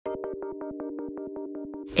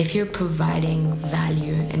If you're providing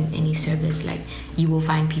value in any service, like, you will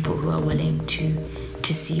find people who are willing to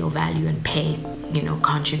see your value and pay,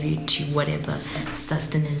 contribute to whatever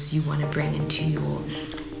sustenance you want to bring into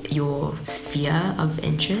your sphere of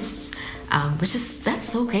interests, that's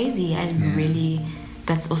so crazy. And really,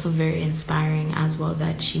 that's also very inspiring as well,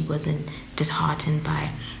 that she wasn't disheartened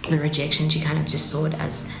by the rejection. She kind of just saw it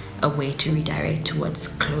as a way to redirect towards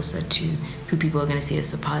closer to who people are going to see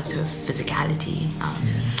as a part of her physicality,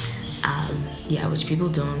 which people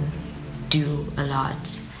don't do a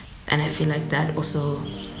lot. And I feel like that also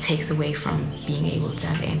takes away from being able to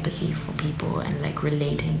have empathy for people and like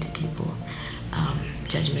relating to people.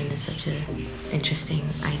 Judgment is such an interesting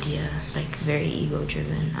idea, like very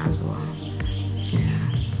ego-driven as well.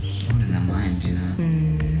 All in the mind,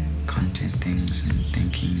 content things and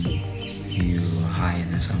thinking you're higher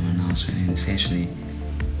than someone else, when essentially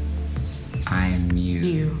I'm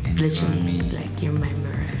you and literally, you're me. Like, you're my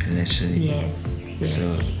mirror. Literally. Yes.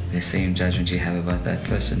 So the same judgment you have about that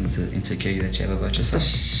person is the insecurity that you have about yourself.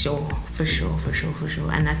 For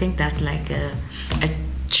sure. And I think that's like a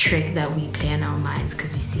trick that we play in our minds,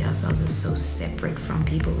 because we see ourselves as so separate from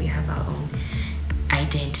people. We have our own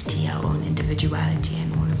identity, our own individuality,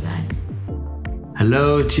 and all of that.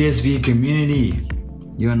 Hello, TSV community.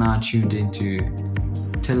 You are now tuned into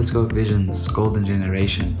Telescope Vision's Golden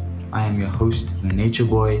Generation. I am your host, the Nature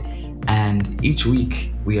Boy, and each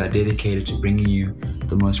week we are dedicated to bringing you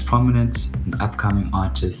the most prominent and upcoming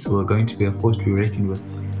artists who are going to be a force to be reckoned with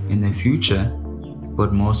in the future,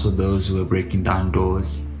 but most of those who are breaking down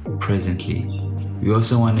doors presently. We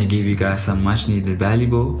also want to give you guys some much needed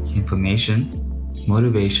valuable information,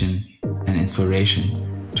 motivation, and inspiration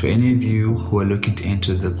to any of you who are looking to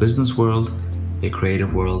enter the business world, the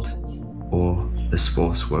creative world, or the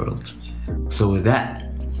sports world. So with that,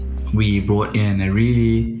 we brought in a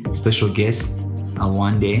really special guest,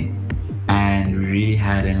 Awande, and we really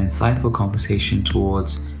had an insightful conversation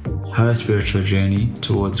towards her spiritual journey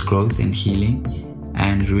towards growth and healing,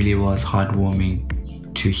 and it really was heartwarming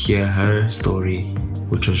to hear her story,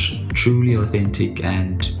 which was truly authentic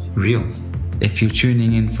and real. If you're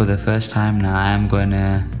tuning in for the first time now, I'm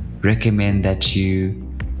gonna recommend that you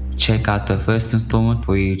check out the first installment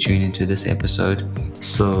before you tune into this episode.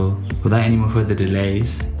 So without any more further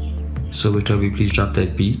delays, Toby, please drop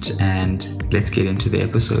that beat and let's get into the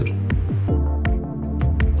episode.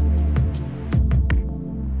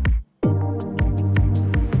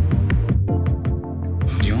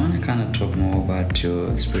 Do you want to kind of talk more about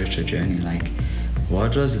your spiritual journey? Like,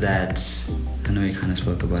 what was that? I know you kind of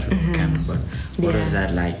spoke about it on camera, but what was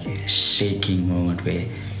that like shaking moment where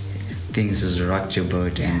things just rocked your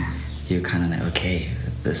boat and you're kind of like, okay,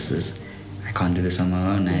 I can't do this on my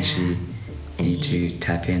own. I actually need to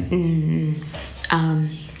tap in.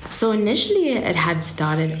 So initially it had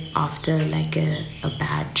started after like a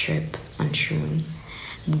bad trip on shrooms,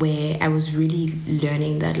 where I was really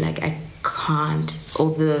learning that like I can't,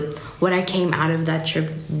 what I came out of that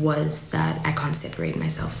trip was that I can't separate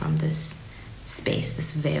myself from this space,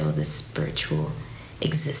 this veil, this spiritual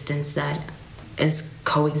existence that is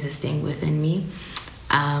coexisting within me.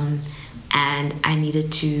 And I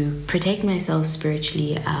needed to protect myself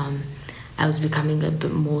spiritually. I was becoming a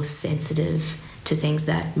bit more sensitive to things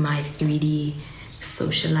that my 3D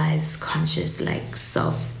socialized conscious like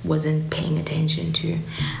self wasn't paying attention to.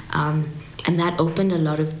 And that opened a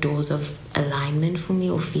lot of doors of alignment for me,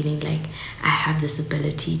 or feeling like I have this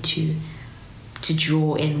ability to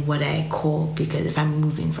draw in what I call, because if I'm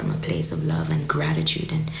moving from a place of love and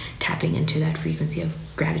gratitude and tapping into that frequency of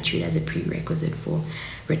gratitude as a prerequisite for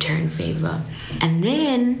return favor. And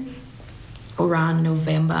then around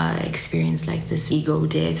November, I experienced like this ego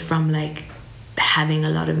death from like having a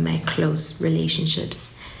lot of my close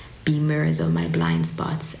relationships be mirrors of my blind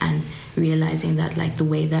spots, and realizing that like the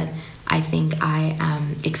way that I think I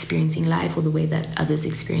am experiencing life, or the way that others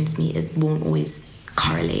experience me, won't always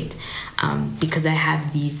correlate, because I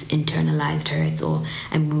have these internalized hurts, or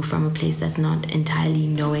I move from a place that's not entirely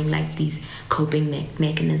knowing like these coping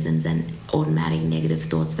mechanisms and automatic negative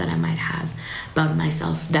thoughts that I might have about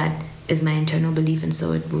myself. That is my internal belief, and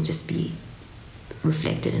so it will just be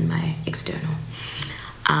reflected in my external.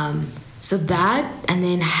 So that, and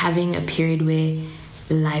then having a period where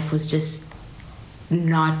life was just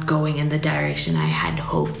not going in the direction I had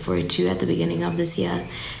hoped for it to at the beginning of this year,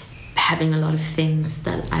 having a lot of things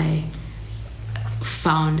that I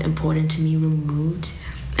found important to me removed,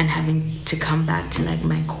 and having to come back to like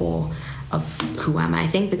my core of who am I. I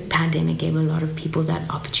think the pandemic gave a lot of people that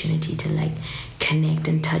opportunity to like connect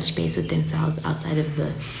and touch base with themselves outside of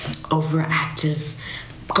the overactive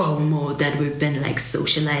go mode that we've been like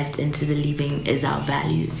socialized into believing is our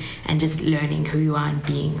value, and just learning who you are and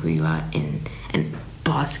being who you are in and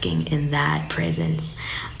basking in that presence.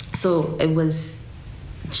 So it was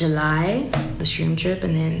July, the shroom trip,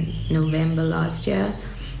 and then November last year.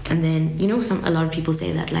 And then, you know, a lot of people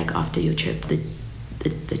say that like after your trip,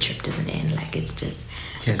 the trip doesn't end. Like it's just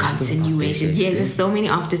a continuation. Yes, there's so many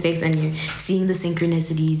after effects, and you're seeing the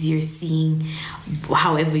synchronicities, you're seeing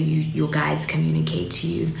however your guides communicate to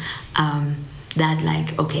you. That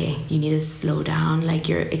like, okay, you need to slow down. Like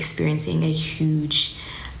you're experiencing a huge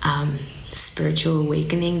spiritual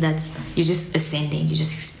awakening. That's, you're just ascending. You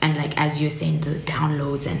just, and like as you're saying, the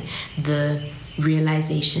downloads and the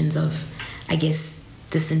realizations of, I guess,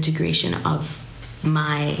 disintegration of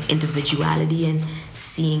my individuality and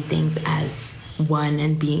seeing things as one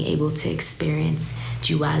and being able to experience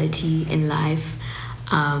duality in life.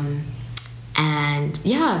 And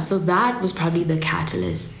yeah, so that was probably the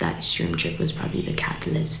catalyst. That shroom trip was probably the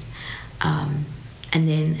catalyst. And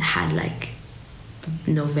then had like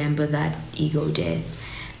November, that ego death.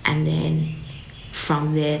 And then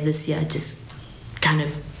from there this year, just kind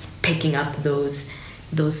of picking up those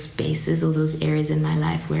spaces or those areas in my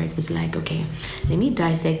life where it was like, okay, let me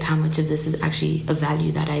dissect how much of this is actually a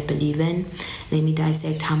value that I believe in. Let me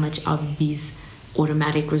dissect how much of these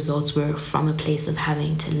automatic results were from a place of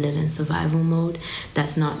having to live in survival mode.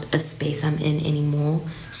 That's not a space I'm in anymore.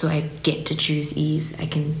 So I get to choose ease. I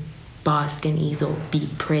can bask in ease or be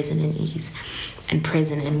present in ease and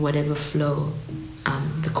present in whatever flow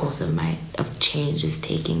the course of change is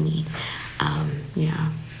taking me. Yeah.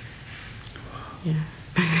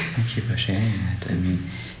 Thank you for sharing that. I mean,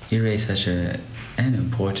 you raised such an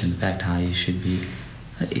important fact, how you should be,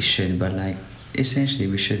 not you should, but like essentially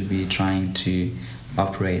we should be trying to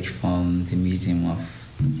operate from the medium of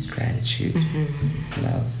gratitude,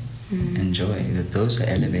 love, and joy. That those are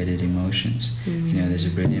elevated emotions. You know, there's a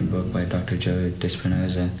brilliant book by Dr. Joe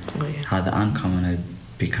Dispenza, How the Uncommon Are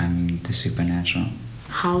Becoming the Supernatural.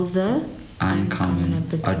 How the uncommon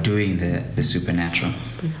are doing the supernatural.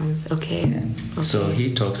 Becomes okay. Yeah. Okay. So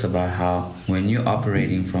he talks about how when you're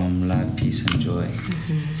operating from love, peace, and joy,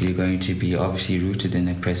 you're going to be obviously rooted in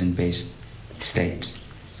a present-based state.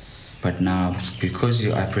 But now, because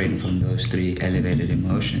you're operating from those three elevated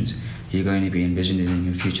emotions, you're going to be envisioning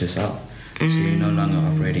your future self. So you're no longer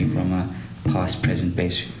operating from a past,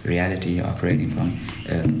 present-based reality. You're operating from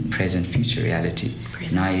a present-future reality.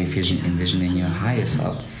 Now you're envisioning your higher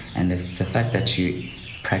self. And the fact that you're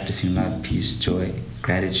practicing love, peace, joy,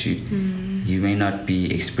 gratitude, you may not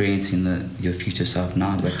be experiencing your future self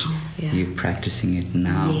now, but you're practicing it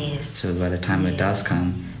now. Yes. So by the time it does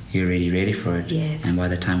come, you're already ready for it. Yes. And by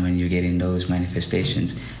the time when you're getting those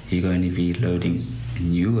manifestations, you're going to be loading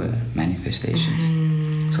newer manifestations.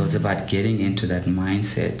 So it's about getting into that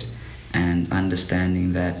mindset and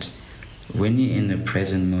understanding that when you're in the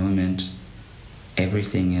present moment,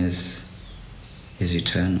 everything is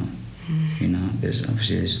eternal. You know, there's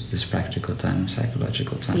this practical time,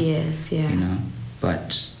 psychological time. Yes, yeah. You know,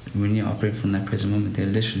 but when you operate from that present moment, there are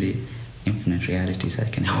literally infinite realities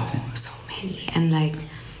that can happen. Oh, so many. And like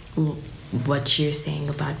what you're saying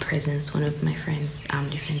about presence, one of my friends,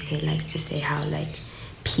 Defense, likes to say how like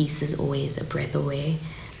peace is always a breath away.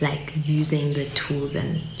 Like using the tools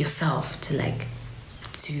and yourself to like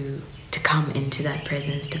to come into that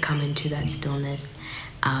presence, to come into that stillness.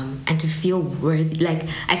 And to feel worthy. Like,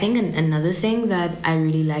 I think another thing that I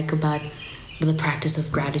really like about the practice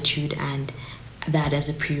of gratitude, and that as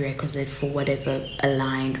a prerequisite for whatever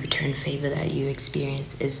aligned return favor that you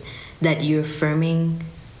experience, is that you're affirming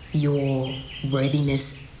your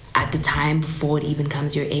worthiness at the time before it even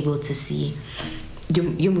comes. You're able to see.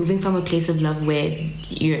 You're moving from a place of love where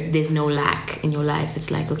there's no lack in your life.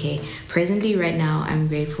 It's like, okay, presently right now I'm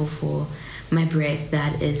grateful for my breath.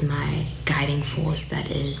 That is my guiding force.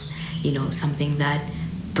 That is, you know, something that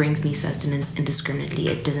brings me sustenance indiscriminately.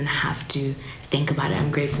 It doesn't have to think about it.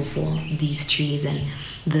 I'm grateful for these trees and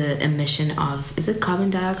the emission of, is it carbon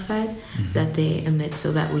dioxide that they emit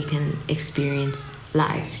so that we can experience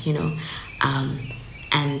life, you know?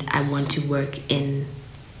 And I want to work in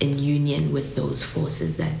union with those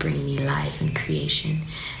forces that bring me life and creation.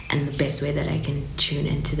 And the best way that I can tune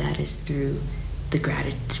into that is through the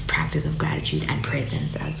practice of gratitude and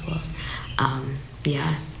presence as well. I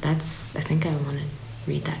think I want to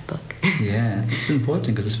read that book. Yeah, it's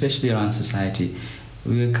important because especially around society,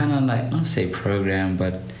 we were kind of like, not say programmed,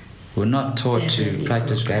 but we're not taught Definitely to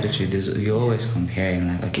practice broken. gratitude. You're always comparing,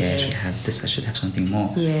 like, okay, I should Yes. have this, I should have something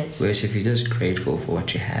more. Yes. Whereas if you're just grateful for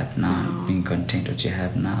what you have now, Now. being content with what you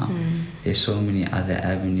have now, there's so many other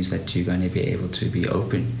avenues that you're going to be able to be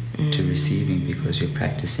open to receiving, because you're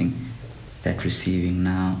practicing that receiving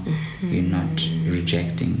now. You're not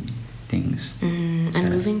rejecting things. And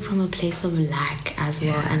moving from a place of lack as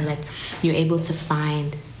well, Yeah. and like you're able to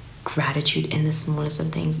find gratitude in the smallest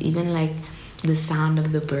of things, even like the sound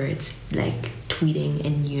of the birds like tweeting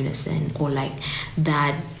in unison, or like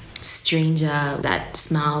that stranger that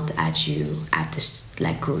smiled at you at the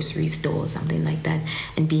like grocery store or something like that,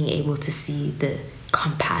 and being able to see the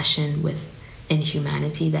compassion within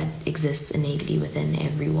humanity that exists innately within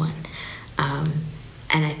everyone.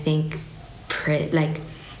 And I think like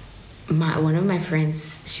one of my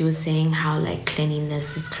friends, she was saying how like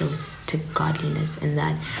cleanliness is close to godliness, and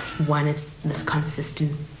that one is this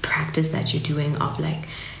consistent practice that you're doing of like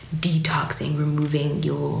detoxing, removing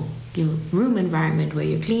your room environment where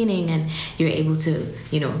you're cleaning, and you're able to,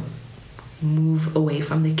 you know, move away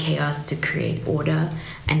from the chaos to create order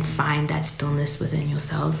and find that stillness within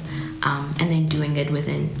yourself, and then doing it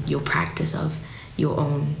within your practice of your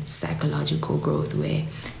own psychological growth, where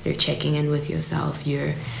you're checking in with yourself,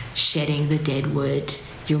 you're shedding the dead wood,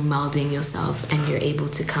 you're melding yourself, and you're able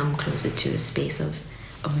to come closer to a space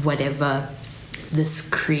of whatever this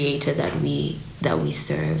creator that we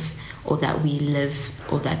serve, or that we live,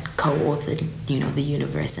 or that co-authored, you know, the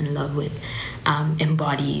universe and love with,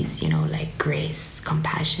 embodies, you know, like grace,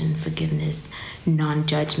 compassion, forgiveness,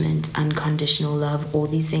 non-judgment, unconditional love, all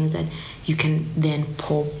these things that you can then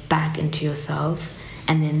pour back into yourself.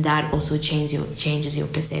 And then that also changes your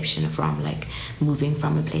perception from like moving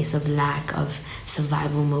from a place of lack, of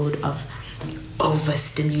survival mode, of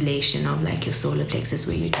overstimulation of like your solar plexus,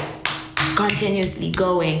 where you're just continuously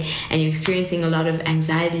going and you're experiencing a lot of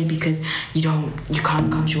anxiety because you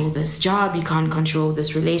can't control this job, you can't control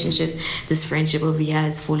this relationship, this friendship over here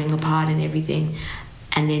is falling apart and everything.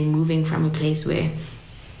 And then moving from a place where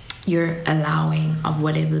you're allowing of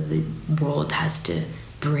whatever the world has to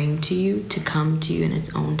bring to you to come to you in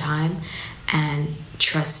its own time, and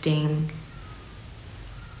trusting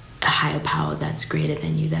a higher power that's greater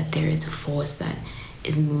than you, that there is a force that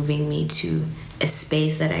is moving me to a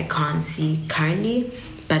space that I can't see currently,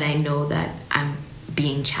 but I know that I'm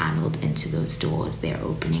being channeled into those doors. They're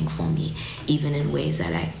opening for me, even in ways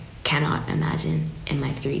that I cannot imagine in my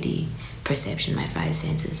 3D perception, my 5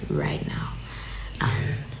 senses right now.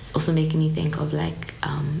 It's also making me think of like,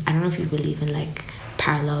 I don't know if you believe in like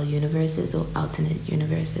parallel universes or alternate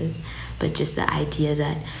universes, but just the idea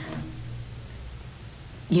that,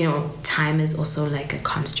 you know, time is also like a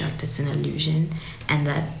construct, it's an illusion, and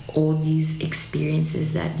that all these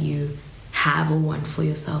experiences that you have or want for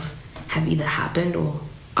yourself have either happened or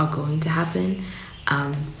are going to happen,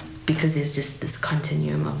 because there's just this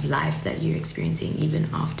continuum of life that you're experiencing even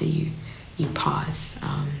after you pass,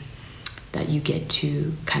 that you get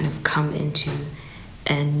to kind of come into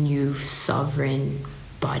a new sovereign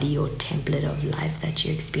body or template of life that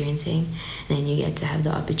you're experiencing, and then you get to have the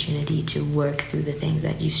opportunity to work through the things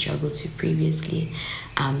that you struggled to previously,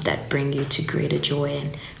 that bring you to greater joy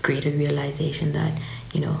and greater realization that,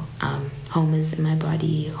 you know, home is in my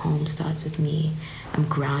body, home starts with me. I'm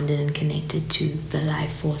grounded and connected to the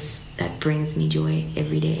life force that brings me joy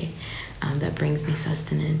every day, that brings me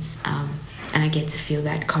sustenance, and I get to feel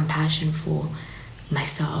that compassion for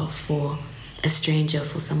myself, for a stranger,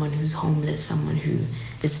 for someone who's homeless, someone who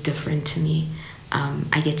is different to me.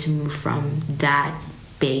 I get to move from that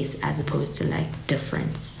base as opposed to like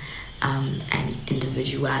difference, and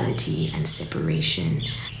individuality and separation.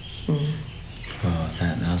 Oh,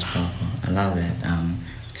 that was powerful. I love that.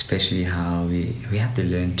 Especially how we have to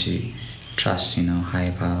learn to trust, you know,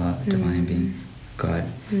 higher power, divine being, God,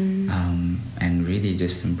 and really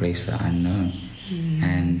just embrace the unknown.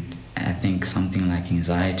 And I think something like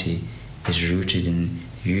anxiety is rooted in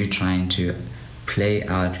you trying to play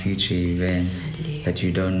out future events that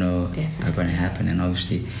you don't know are going to happen, and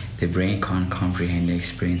obviously the brain can't comprehend the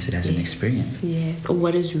experience it as an experience. Yes, or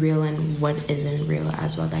what is real and what isn't real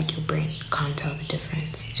as well, like your brain can't tell the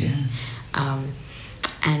difference too.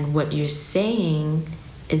 And what you're saying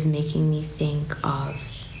is making me think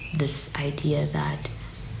of this idea that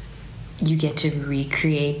you get to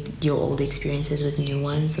recreate your old experiences with new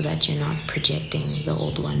ones, so that you're not projecting the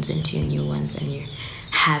old ones into your new ones, and you're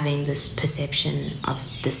having this perception of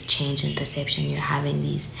this change in perception. You're having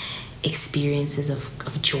these experiences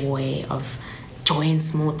of joy in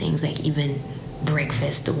small things, like even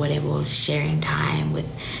breakfast or whatever, or sharing time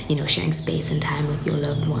with, you know, sharing space and time with your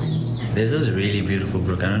loved ones. There's this really beautiful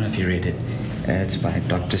book, I don't know if you read it, It's by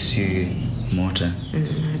Dr. Sue Morter,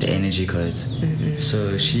 The Energy Codes.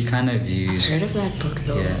 So she kind of views... I've heard of that book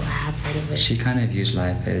though. Yeah. I have heard of it. She kind of views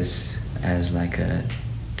life as like a...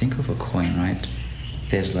 Think of a coin, right?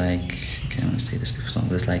 There's like... Okay, I'm going to say this for some.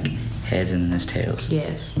 There's like heads and then there's tails.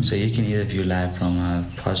 Yes. So you can either view life from a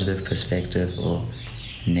positive perspective or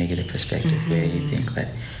negative perspective, where you think that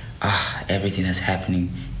everything that's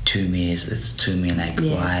happening to me it's to me, like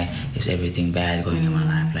why is everything bad going in my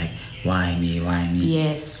life, like why me.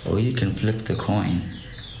 Yes. Or you can flip the coin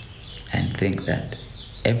and think that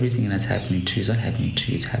everything that's happening to you is not happening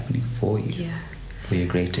to you, it's happening for you, for your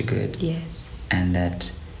greater good. Yes. And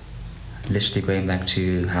that, literally going back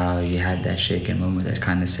to how you had that shaken moment that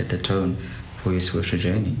kind of set the tone for your spiritual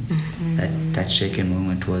journey, that shaken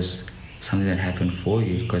moment was something that happened for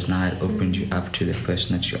you, because now it opened you up to the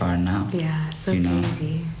person that you are now. Yeah, so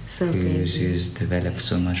crazy. So crazy. Who's developed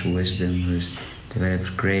so much wisdom, who's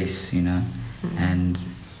developed grace, and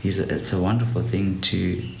it's a wonderful thing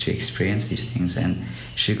to experience these things. And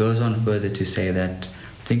she goes on further to say that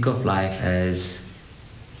think of life as,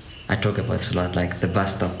 I talk about this a lot, like the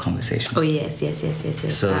bus stop conversation. Oh yes.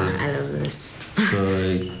 So I love this.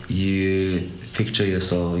 So you picture your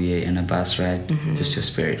soul, in a bus, right? Just your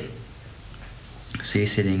spirit. So you're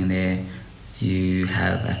sitting there, you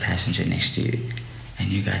have a passenger next to you, and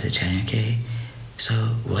you guys are chatting, okay, so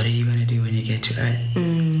what are you going to do when you get to Earth?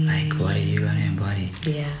 Like, what are you going to embody?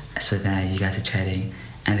 Yeah. So now you guys are chatting,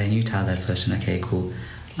 and then you tell that person, okay, cool,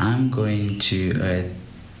 I'm going to Earth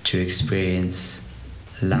to experience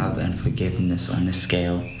love and forgiveness on a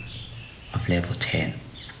scale of level 10.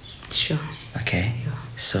 Sure. Okay? Yeah.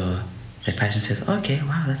 So the person says, okay,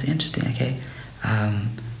 wow, that's interesting, okay.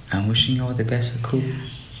 I'm wishing you all the best, cool.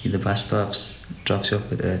 The bus stops, drops you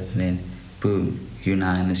off at Earth, and then boom, you're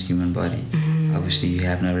now in this human body. Obviously, you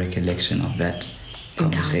have no recollection of that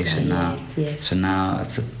conversation now. Yes. So now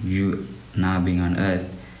it's you now being on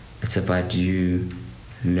Earth. It's about you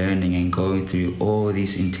learning and going through all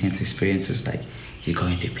these intense experiences. Like you're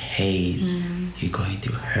going through pain, you're going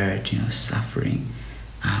through hurt, suffering,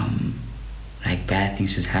 like bad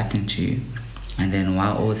things is happening to you. And then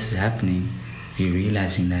while all this is happening, you're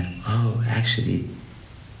realizing that, actually,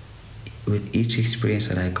 with each experience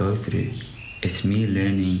that I go through, it's me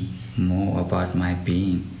learning more about my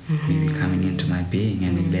being, me becoming into my being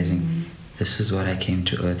and realizing this is what I came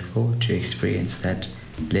to Earth for, to experience that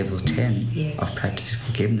level 10 of practicing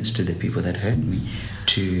forgiveness to the people that hurt me,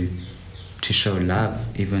 to show love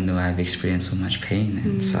even though I've experienced so much pain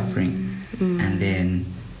and suffering. And then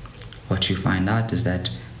what you find out is that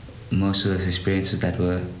most of those experiences that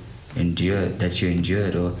you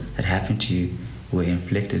endured or that happened to you were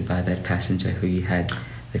inflicted by that passenger who you had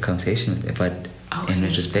the conversation with. But in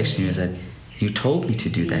retrospection, you that you told me to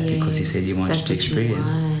do that because you said you wanted to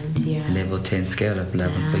experience a level 10 scale of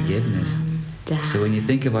love and forgiveness. So when you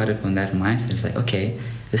think about it from that mindset, it's like, okay,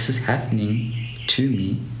 this is happening to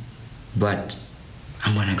me, but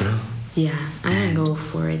I'm gonna grow. Yeah, I'm gonna go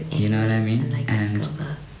for it. You know what I mean? And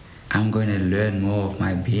discover. I'm going to learn more of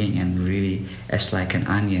my being, and really, it's like an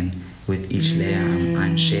onion. With each layer,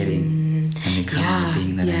 I'm shedding and becoming the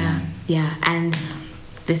being that I am. Yeah, and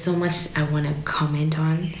there's so much I want to comment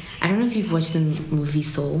on. I don't know if you've watched the movie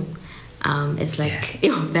Soul. It's like,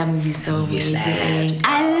 that movie's so amazing.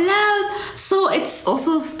 I love. So it's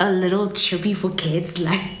also a little trippy for kids,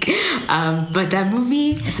 like, but that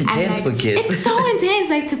movie. It's intense for kids. It's so intense,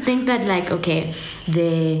 like to think that, like, okay,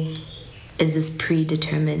 there is this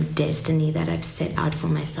predetermined destiny that I've set out for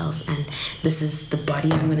myself, and this is the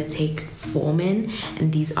body I'm going to take form in,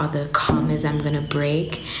 and these are the karmas I'm going to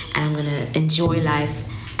break, and I'm going to enjoy life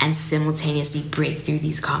and simultaneously break through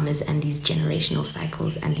these karmas and these generational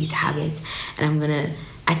cycles and these habits. And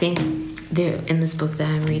I think there in this book that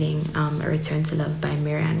I'm reading, A Return to Love by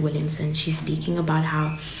Marianne Williamson, she's speaking about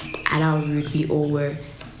how at our root we all were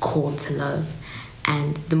called to love,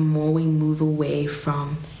 and the more we move away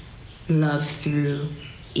from love through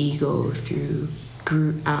ego, through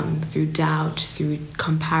doubt, through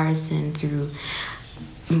comparison, through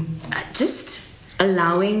just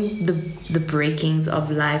allowing the breakings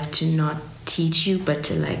of life to not teach you, but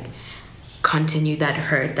to like continue that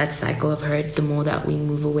hurt, that cycle of hurt, the more that we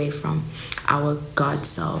move away from our God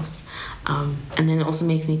selves. And then it also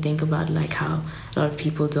makes me think about like how a lot of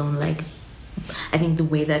people don't like, I think the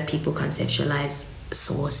way that people conceptualize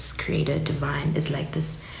source, creator, divine is like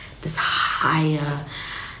this higher,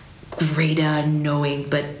 greater knowing,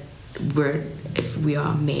 but if we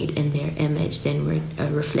are made in their image, then we're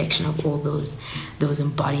a reflection of all those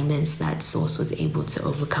embodiments that source was able to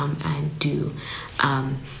overcome and do.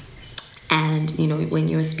 And when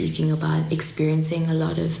you were speaking about experiencing a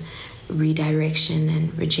lot of redirection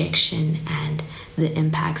and rejection and the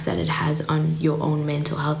impacts that it has on your own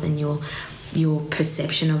mental health and your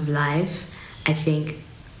perception of life, I think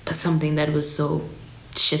something that was so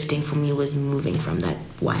shifting for me was moving from that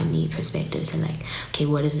why me perspective to like, okay,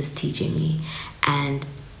 what is this teaching me? And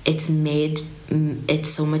it's made it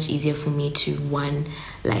so much easier for me to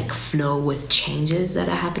like flow with changes that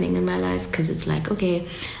are happening in my life, because it's like, okay,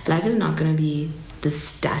 life is not going to be the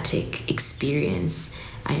static experience.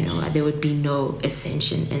 I know there would be no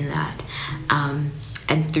ascension in that,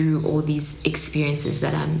 and through all these experiences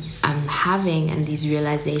that I'm having and these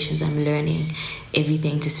realizations I'm learning,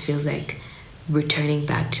 everything just feels like returning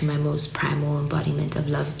back to my most primal embodiment of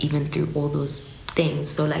love, even through all those things.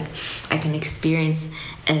 So like I can experience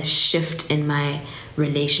a shift in my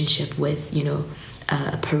relationship with, you know,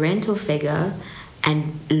 a parental figure,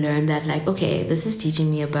 and learn that like, okay, this is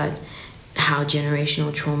teaching me about how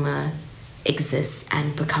generational trauma exists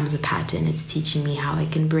and becomes a pattern. It's teaching me how I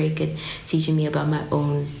can break it. It's teaching me about my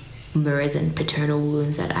own mirrors and paternal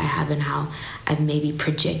wounds that I have, and how I've maybe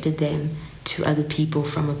projected them to other people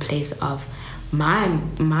from a place of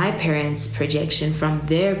my parents' projection, from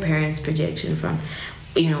their parents' projection, from,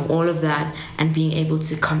 you know, all of that, and being able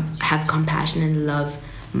to have compassion and love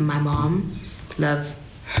my mom, love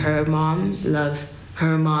her mom,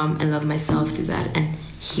 and love myself through that, and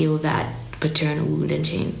heal that paternal wound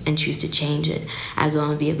and choose to change it as well,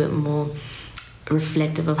 and be a bit more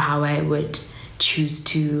reflective of how I would choose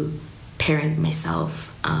to parent myself.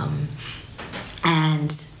 And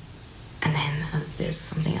then there's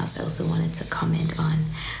something else I also wanted to comment on.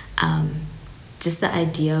 Just the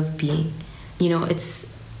idea of being, you know,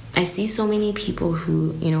 I see so many people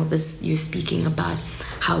who, you know, you're speaking about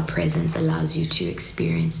how presence allows you to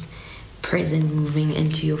experience present moving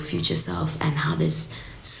into your future self, and how there's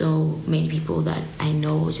so many people that I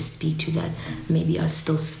know or just speak to that maybe are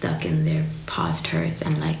still stuck in their past hurts,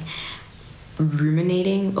 and like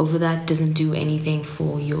ruminating over that doesn't do anything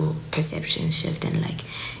for your perception shift, and like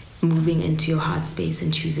moving into your heart space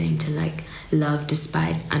and choosing to like love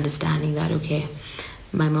despite understanding that, okay,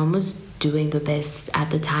 my mom was doing the best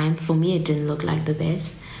at the time. For me, it didn't look like the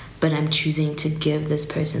best, but I'm choosing to give this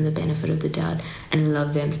person the benefit of the doubt and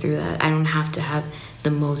love them through that. I don't have to have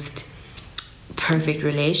the most perfect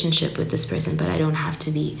relationship with this person, but I don't have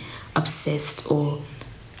to be obsessed or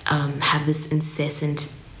have this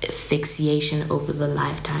incessant fixation over the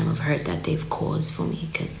lifetime of hurt that they've caused for me,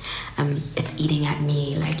 because it's eating at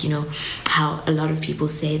me. Like, you know, how a lot of people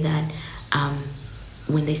say that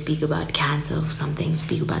when they speak about cancer or something,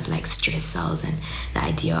 speak about like stress cells, and the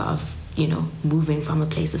idea of, you know, moving from a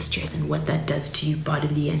place of stress and what that does to you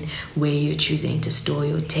bodily, and where you're choosing to store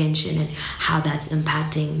your attention, and how that's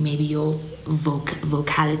impacting maybe your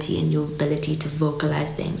vocality and your ability to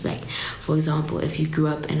vocalize things. Like, for example, if you grew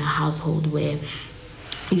up in a household where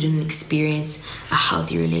you didn't experience a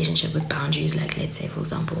healthy relationship with boundaries, like let's say, for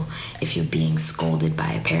example, if you're being scolded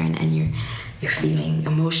by a parent and you're feeling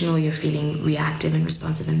emotional, you're feeling reactive and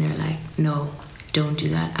responsive, and they're like, no, don't do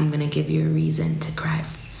that, I'm gonna give you a reason to cry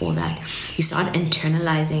for that. You start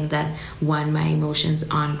internalizing that, one, my emotions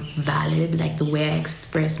aren't valid, like the way I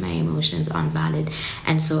express my emotions aren't valid,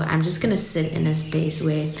 and so I'm just gonna sit in a space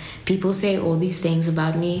where people say all these things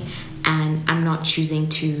about me, and I'm not choosing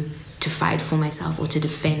to fight for myself or to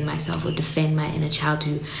defend myself or defend my inner child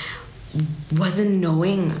who wasn't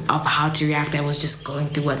knowing of how to react. I was just going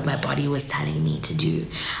through what my body was telling me to do.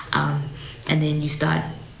 And then you start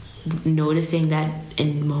noticing that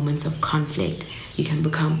in moments of conflict, you can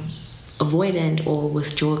become avoidant or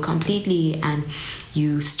withdraw completely, and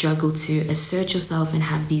you struggle to assert yourself and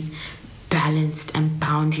have these balanced and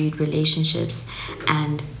boundaried relationships.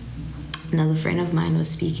 And another friend of mine was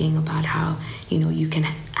speaking about how, you know, you can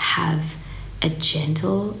have a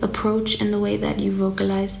gentle approach in the way that you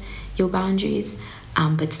vocalize your boundaries,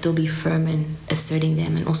 but still be firm in asserting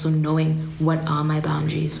them, and also knowing what are my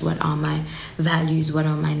boundaries, what are my values, what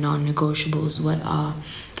are my non-negotiables,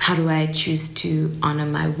 how do I choose to honor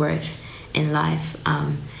my worth in life.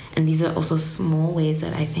 And these are also small ways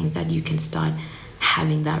that I think that you can start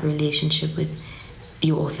having that relationship with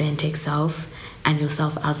your authentic self and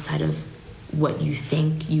yourself outside of what you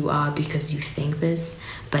think you are because you think this,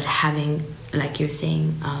 but having, like you're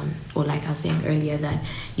saying, or like I was saying earlier, that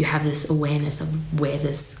you have this awareness of where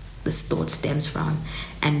this thought stems from,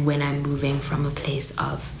 and when I'm moving from a place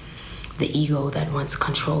of the ego that wants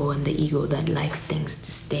control and the ego that likes things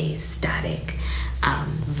to stay static,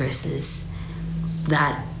 versus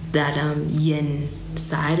that yin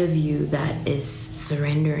side of you that is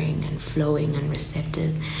surrendering and flowing and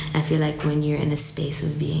receptive. I feel like when you're in a space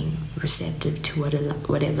of being receptive to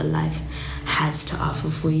whatever life has to offer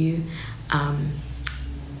for you,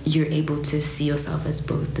 you're able to see yourself as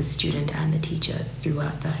both the student and the teacher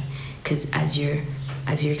throughout that. Because as you're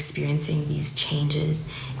experiencing these changes,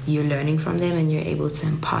 you're learning from them and you're able to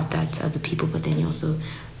impart that to other people, but then you're also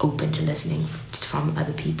open to listening from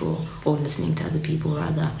other people, or listening to other people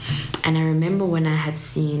rather. And I remember when I had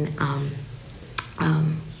seen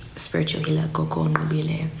spiritual healer Coco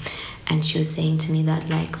Nobile, and she was saying to me that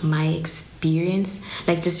like my experience,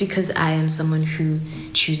 like just because I am someone who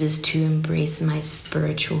chooses to embrace my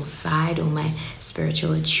spiritual side or my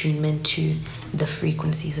spiritual attunement to the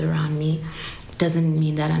frequencies around me, doesn't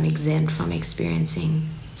mean that I'm exempt from experiencing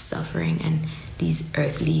suffering and these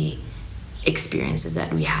earthly experiences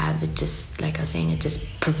that we have. It just, like I was saying, it just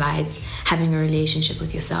provides having a relationship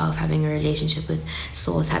with yourself, having a relationship with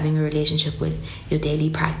source, having a relationship with your daily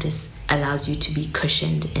practice allows you to be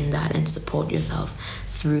cushioned in that and support yourself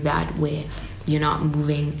through that, where you're not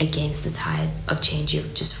moving against the tide of change, you're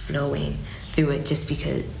just flowing through it, just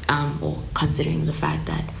because or considering the fact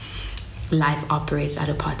that life operates at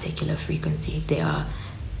a particular frequency. There are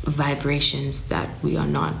vibrations that we are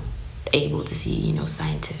not able to see,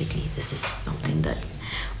 scientifically. This is something that's,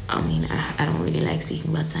 I don't really like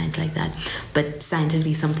speaking about science like that, but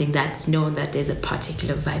scientifically something that's known, that there's a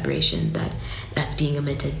particular vibration that's being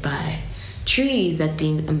emitted by trees, that's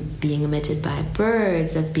being emitted by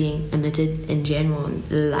birds, that's being emitted in general,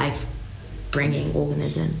 life-bringing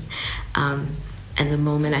organisms. And the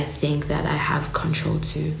moment I think that I have control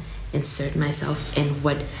to insert myself in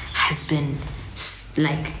what has been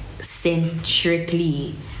like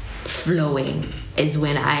centrically flowing is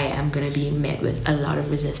when I am going to be met with a lot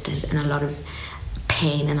of resistance and a lot of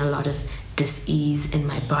pain and a lot of dis-ease in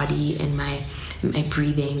my body, in my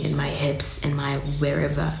breathing, in my hips, in my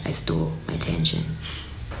wherever I store my tension.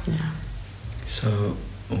 Yeah. So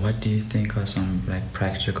what do you think are some like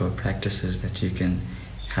practical practices that you can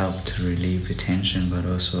help to relieve the tension but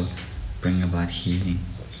also bring about healing?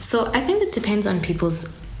 So I think it depends on people's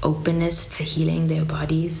openness to healing their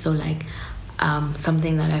bodies. So like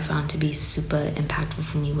something that I found to be super impactful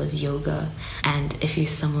for me was yoga. And if you're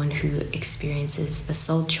someone who experiences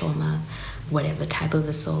assault trauma, whatever type of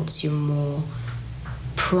assault, you're more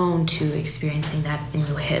prone to experiencing that in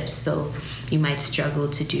your hips. So you might struggle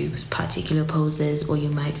to do particular poses, or you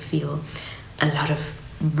might feel a lot of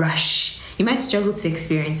rush. You might struggle to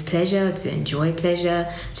experience pleasure, to enjoy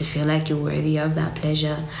pleasure, to feel like you're worthy of that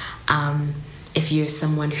pleasure. If you're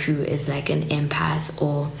someone who is like an empath,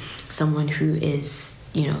 or someone who is,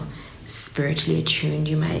 spiritually attuned,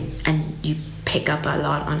 you pick up a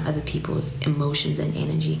lot on other people's emotions and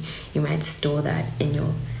energy. You might store that in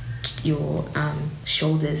your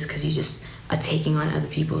shoulders, because you just are taking on other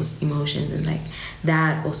people's emotions, and like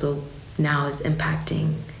that also now is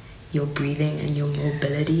impacting your breathing and your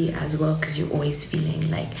mobility as well, because you're always feeling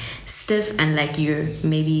like stiff, and like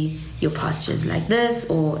maybe your posture is like this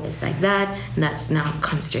or it's like that, and that's now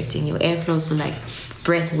constricting your airflow. So like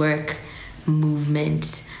breath work,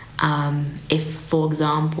 movement. If, for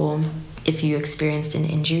example, if you experienced an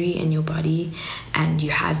injury in your body and you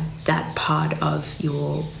had that part of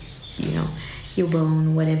your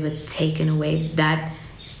bone, whatever, taken away, that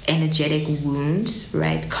energetic wound,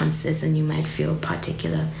 right, consists, and you might feel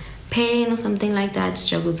particular pain or something like that,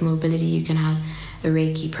 struggle with mobility, you can have a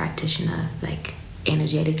Reiki practitioner like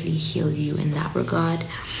energetically heal you in that regard.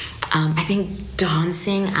 I think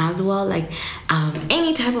dancing as well, like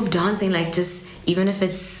any type of dancing, like just even if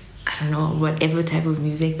it's, I don't know, whatever type of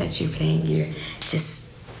music that you're playing, you're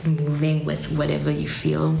just moving with whatever you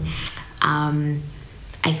feel.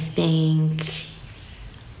 I think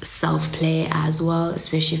self-play as well,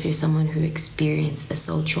 especially if you're someone who experienced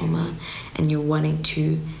assault trauma and you're wanting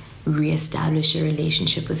to reestablish your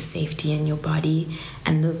relationship with safety in your body,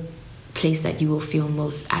 and the place that you will feel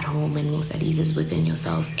most at home and most at ease is within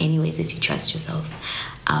yourself anyways, if you trust yourself,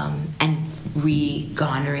 and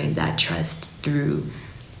re-garnering that trust through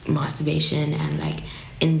masturbation, and like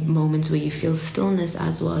in moments where you feel stillness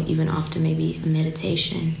as well, even after maybe a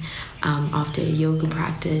meditation, after a yoga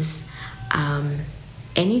practice,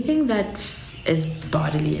 anything that is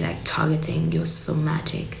bodily, like targeting your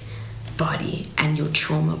somatic body and your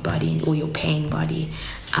trauma body or your pain body.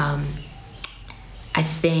 I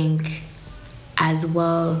think as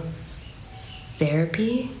well,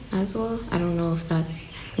 therapy as well. I don't know if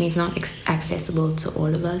that's, it's not accessible to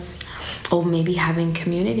all of us. Or maybe having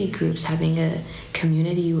community groups, having a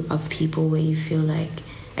community of people where you feel like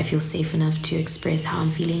I feel safe enough to express how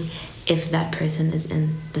I'm feeling if that person is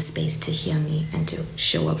in the space to hear me and to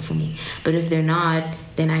show up for me. But if they're not,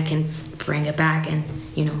 then I can bring it back and,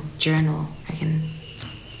 you know, journal. I can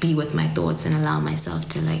be with my thoughts and allow myself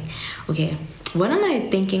to, like, okay, what am I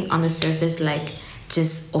thinking on the surface, like,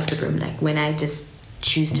 just off the brim, like when I just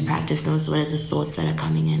choose to practice stillness, what are the thoughts that are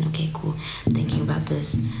coming in? Okay, cool, I'm thinking about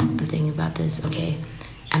this, okay,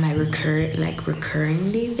 am I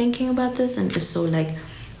recurringly thinking about this? And if so, like,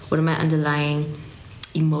 what are my underlying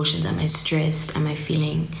emotions? Am I stressed? Am I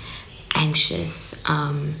feeling anxious?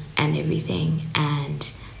 And everything.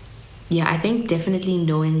 And yeah, I think definitely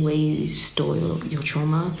knowing where you store your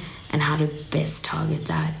trauma and how to best target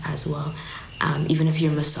that as well. Even if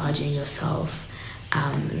you're massaging yourself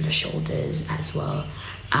in the shoulders as well.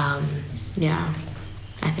 Yeah,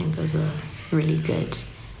 I think those are really good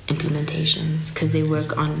implementations because they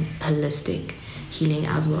work on holistic healing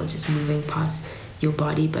as well, just moving past your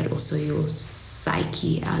body but also your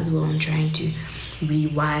psyche as well, and trying to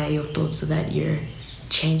rewire your thoughts so that you're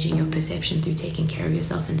changing your perception through taking care of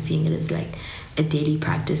yourself and seeing it as like a daily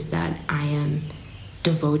practice that I am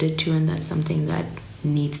devoted to, and that's something that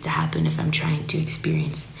needs to happen if I'm trying to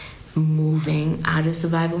experience moving out of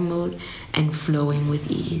survival mode and flowing with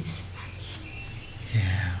ease.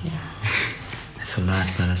 Yeah. It's a lot,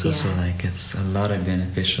 but it's also like it's a lot of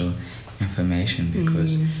beneficial information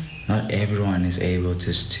because not everyone is able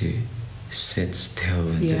just to sit still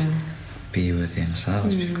and just be with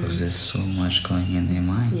themselves because there's so much going in their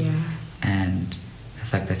mind. And the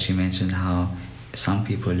fact that you mentioned how some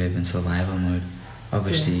people live in survival mode,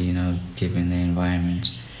 obviously, you know, given their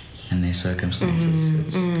environment and their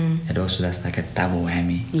circumstances, it also, that's like a double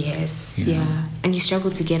whammy. Yes, you know? And you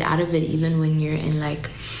struggle to get out of it even when you're in like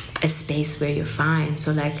a space where you're fine.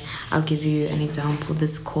 So like, I'll give you an example.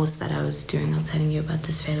 This course that I was doing, I was telling you about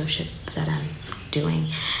this fellowship that I'm doing,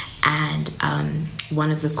 and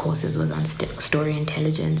one of the courses was on story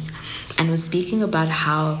intelligence, and was speaking about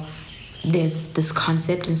how there's this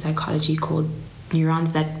concept in psychology called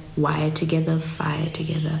neurons that wire together, fire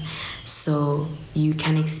together. So you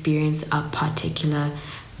can experience a particular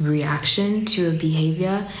reaction to a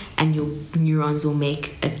behavior and your neurons will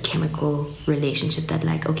make a chemical relationship that,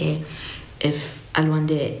 like, okay, if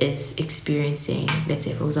Alwande is experiencing, let's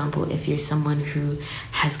say for example, if you're someone who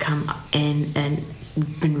has come in and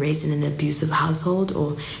been raised in an abusive household,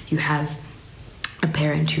 or you have a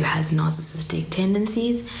parent who has narcissistic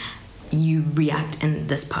tendencies, you react in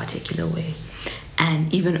this particular way.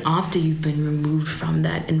 And even after you've been removed from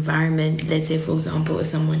that environment, let's say for example, if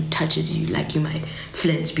someone touches you, like, you might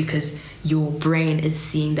flinch because your brain is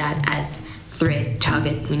seeing that as threat,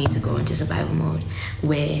 target, we need to go into survival mode,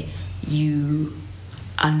 where you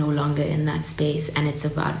are no longer in that space. And it's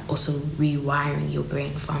about also rewiring your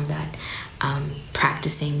brain from that,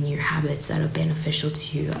 practicing new habits that are beneficial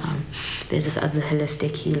to you. There's this other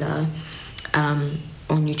holistic healer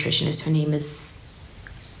or nutritionist, her name is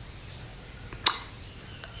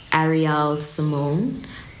Ariel Simone.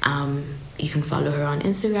 You can follow her on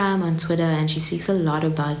Instagram, on Twitter, and she speaks a lot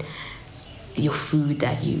about your food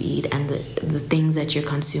that you eat and the things that you're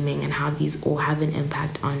consuming, and how these all have an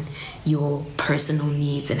impact on your personal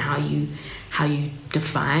needs and how you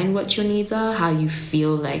define what your needs are, how you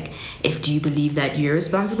feel like, if do you believe that you're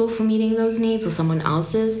responsible for meeting those needs or someone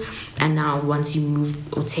else's. And now once you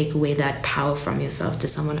move or take away that power from yourself to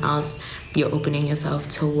someone else, you're opening yourself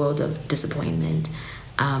to a world of disappointment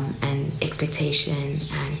and expectation.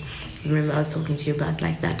 And remember I was talking to you about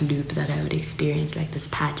like that loop that I would experience, like this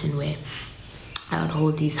pattern where I would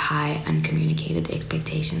hold these high uncommunicated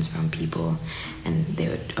expectations from people, and they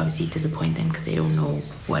would obviously disappoint them because they don't know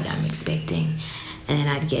what I'm expecting. And then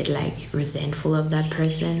I'd get like resentful of that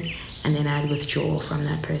person, and then I'd withdraw from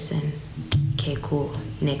that person. Okay, cool,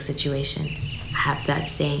 next situation. Have that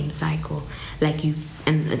same cycle. Like you,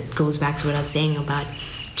 and it goes back to what I was saying about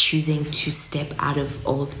choosing to step out of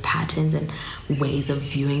old patterns and ways of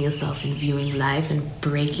viewing yourself and viewing life, and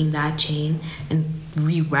breaking that chain and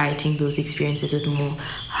rewriting those experiences with more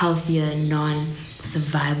healthier,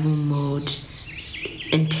 non-survival mode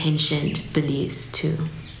intentioned beliefs too.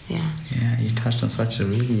 Yeah, you touched on such a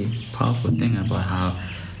really powerful thing about how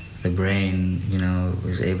the brain, you know,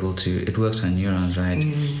 is able to, it works on neurons, right?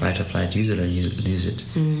 Fight or flight, use it or lose it.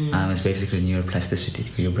 It's basically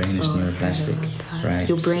neuroplasticity. Your brain is neuroplastic, right?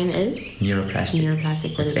 Your brain is?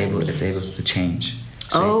 Neuroplastic. It's able to change.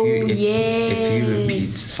 So if you repeat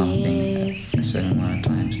something a certain amount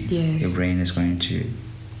of times, your brain is going to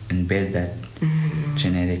embed that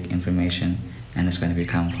genetic information, and it's going to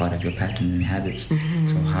become part of your pattern and habits.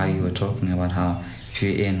 So how you were talking about how if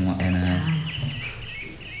you're in a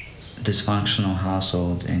dysfunctional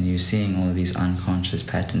household and you're seeing all these unconscious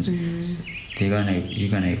patterns, you're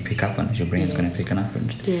gonna pick up on it. Your brain's gonna pick up on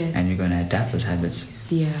it, and you're gonna adapt those habits.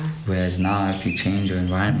 Yeah. Whereas now, if you change your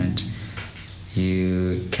environment,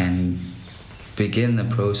 you can begin the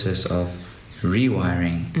process of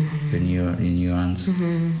rewiring your neurons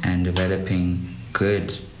and developing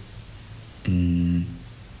good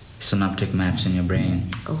synaptic maps in your brain.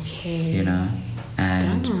 Okay. You know,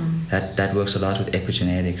 and that works a lot with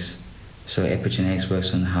epigenetics. So epigenetics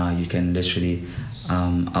works on how you can literally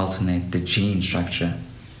alternate the gene structure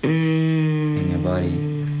in your body,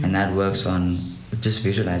 and that works on just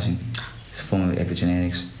visualizing. It's a form of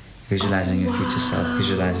epigenetics. Visualizing your future self,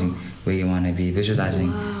 visualizing where you want to be, visualizing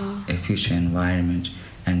a future environment,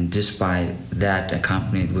 and just by that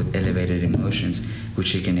accompanied with elevated emotions,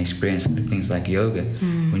 which you can experience through things like yoga.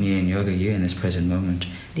 When you're in yoga, you're in this present moment.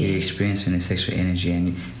 You're experiencing the sexual energy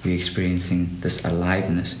and you're experiencing this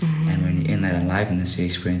aliveness. And when you're in that aliveness, you're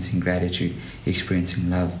experiencing gratitude, you're experiencing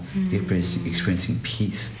love, you're experiencing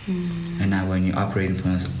peace. And now when you're operating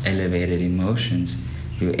from those elevated emotions,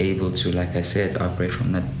 you're able to, like I said, operate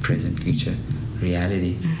from that present future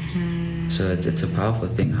reality. So it's a powerful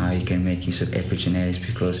thing how you can make use of epigenetics,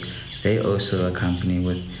 because they also accompany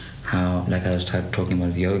with how, like I was talking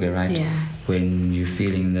about yoga, right? Yeah. When you're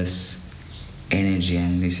feeling this energy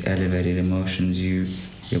and these elevated emotions, your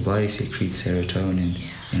body secretes serotonin,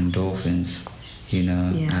 endorphins,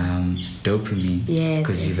 dopamine,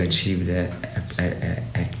 because you've achieved a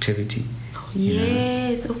activity.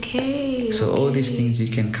 Yes, okay. So all these things, you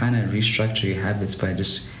can kind of restructure your habits by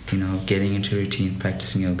just, getting into routine,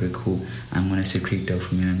 practicing yoga. Cool, I'm going to secrete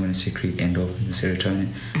dopamine, I'm going to secrete endorphins and serotonin.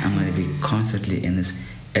 I'm going to be constantly in this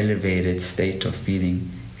elevated state of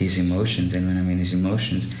feeling these emotions. And when I'm in these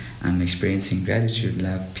emotions, I'm experiencing gratitude,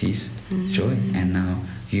 love, peace, joy. And now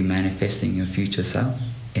you're manifesting your future self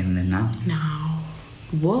in the now.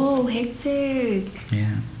 Whoa, hectic.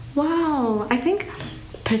 Yeah. Wow. I think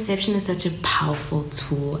perception is such a powerful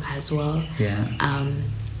tool as well. Yeah.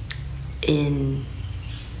 In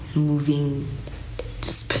moving,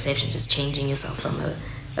 just perception, just changing yourself from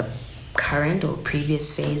a current or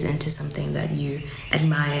previous phase into something that you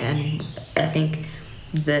admire. And I think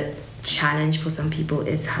the challenge for some people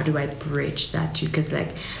is, how do I bridge that too? Because like,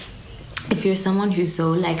 if you're someone who's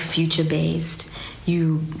so like future based,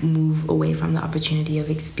 you move away from the opportunity of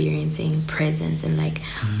experiencing presence. And like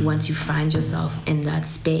once you find yourself in that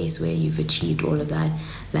space where you've achieved all of that,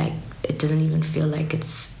 like it doesn't even feel like it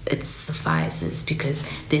suffices, because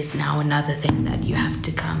there's now another thing that you have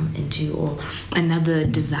to come into, or another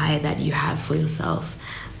desire that you have for yourself.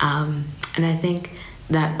 And I think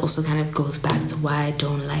that also kind of goes back to why I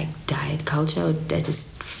don't like diet culture. I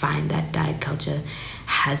just find that diet culture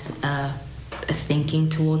has a thinking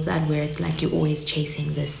towards that, where it's like you're always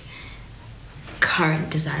chasing this current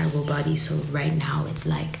desirable body. So right now it's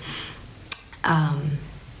like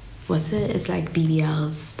it's like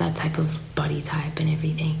BBLs, that type of body type and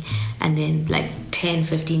everything. And then like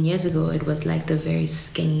 10-15 years ago, it was like the very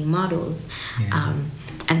skinny models.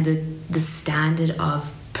 And the standard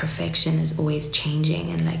of perfection is always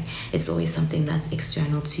changing, and like it's always something that's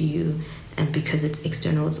external to you. And because it's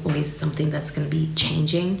external, it's always something that's going to be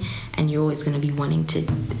changing, and you're always going to be wanting to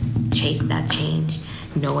chase that change,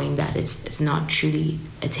 knowing that it's not truly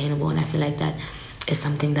attainable. And I feel like that is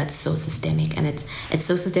something that's so systemic, and it's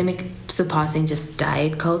so systemic, surpassing just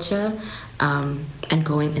diet culture, and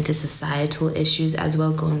going into societal issues as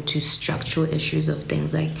well, going to structural issues of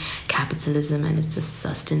things like capitalism and its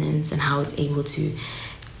sustenance, and how it's able to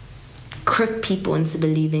crook people into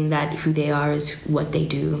believing that who they are is what they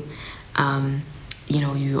do.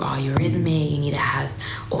 You are your resume, you need to have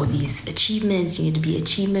all these achievements, you need to be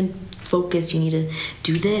achievement focused, you need to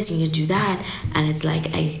do this, you need to do that. And it's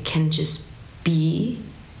like, I can just be,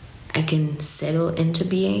 I can settle into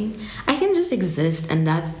being, I can just exist, and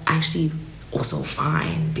that's actually also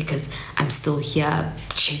fine, because I'm still here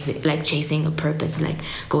chasing a purpose. Like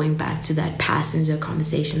going back to that passenger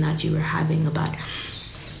conversation that you were having about,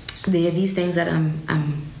 there are these things that I'm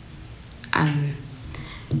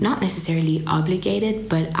not necessarily obligated,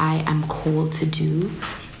 but I am called to do.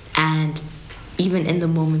 And even in the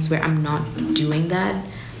moments where I'm not doing that,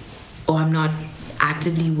 or I'm not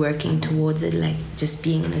actively working towards it, like just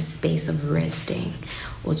being in a space of resting,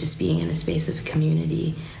 or just being in a space of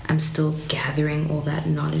community, I'm still gathering all that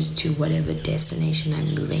knowledge to whatever destination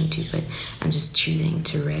I'm moving to. But I'm just choosing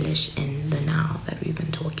to relish in the now that we've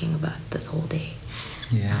been talking about this whole day.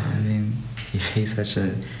 Yeah, I mean, you face such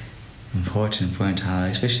an important point, how,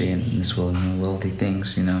 especially in this world, worldly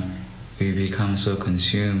things, we become so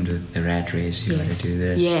consumed with the rat race. You gotta do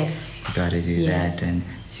this. Yes. You gotta do that, and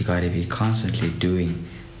you got to be constantly doing,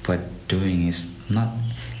 but doing is not.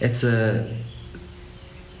 It's a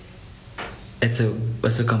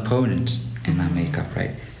component in our makeup,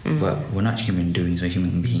 right? But we're not human doings, we're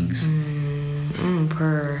human beings.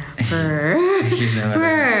 Purr. You know what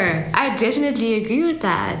I mean? I definitely agree with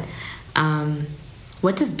that.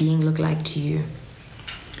 What does being look like to you?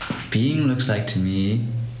 Being looks like to me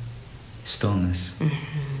stillness.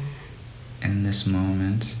 In this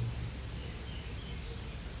moment,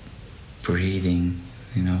 breathing,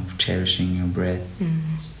 you know, cherishing your breath,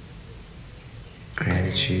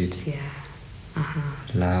 gratitude,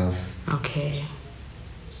 love, Okay.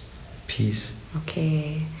 peace.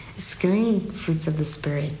 Okay. It's giving fruits of the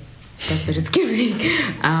spirit. That's what it's giving.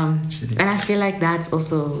 And I feel like that's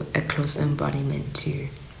also a close embodiment to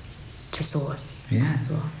source Yeah.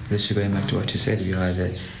 as well. Literally going back to what you said, we are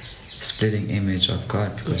the splitting image of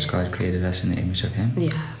God because Yes. God created us in the image of Him.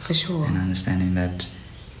 Yeah, for sure. And understanding that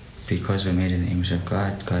because we're made in the image of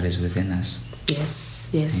God, God is within us. Yes,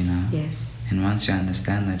 You know? yes. And once you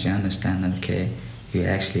understand that, okay, you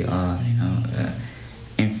actually are, you know,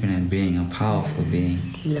 infinite being, a powerful being.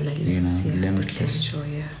 Limitless. You know, yeah. limitless. Potential,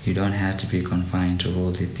 yeah. You don't have to be confined to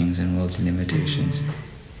worldly things and worldly limitations.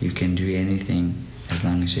 You can do anything as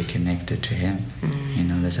long as you're connected to Him. You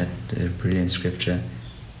know, there's a brilliant scripture,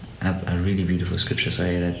 a really beautiful scripture,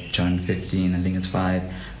 that John 15, I think it's 5,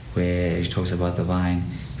 where he talks about the vine.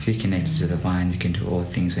 If you're connected to the vine, you can do all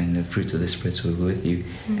things, and the fruits of the Spirit will be with you,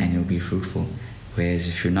 and you'll be fruitful. Whereas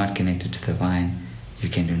if you're not connected to the vine, you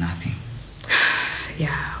can do nothing.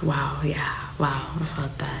 Yeah, wow, I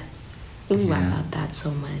felt that. Ooh, I Yeah. felt that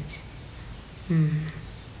so much.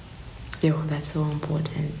 Yo, that's so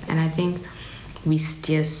important. And I think we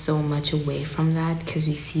steer so much away from that because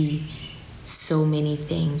we see so many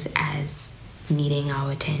things as needing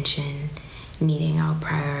our attention, needing our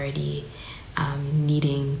priority,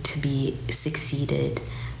 needing to be succeeded.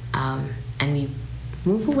 And we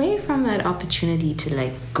move away from that opportunity to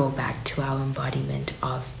like go back to our embodiment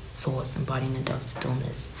of source, embodiment of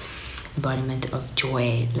stillness, embodiment of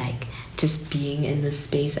joy, like just being in this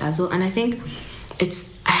space as well. And I think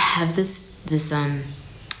I have this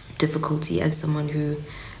difficulty as someone who,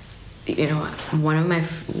 you know, one of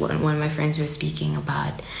my friends were speaking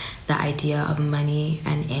about the idea of money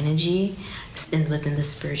and energy within the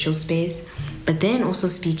spiritual space, but then also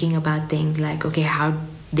speaking about things like, okay, how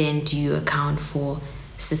then do you account for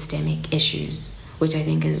systemic issues, which I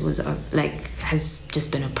think has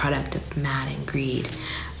just been a product of mad and greed.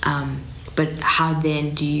 But how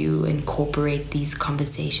then do you incorporate these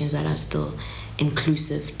conversations that are still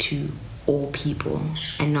inclusive to all people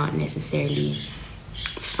and not necessarily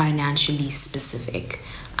financially specific?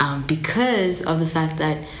 Because of the fact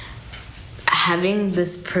that having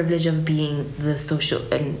this privilege of being the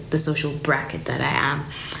social bracket that I am,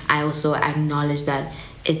 I also acknowledge that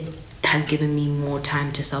it has given me more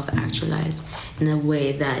time to self-actualize in a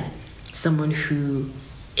way that someone who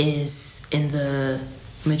is in the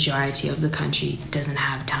majority of the country doesn't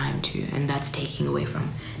have time to, and that's taking away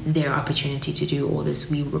from their opportunity to do all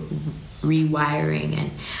this rewiring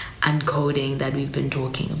and uncoding that we've been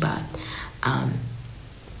talking about.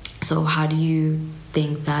 So how do you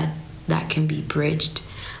think that can be bridged,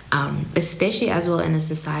 especially as well in a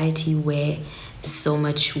society where so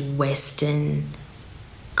much Western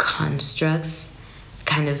constructs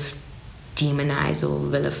kind of demonize or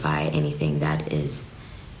vilify anything that is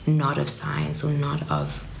not of science or not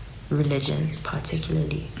of religion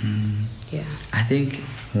particularly? Yeah. I think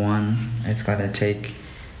one, it's gotta take,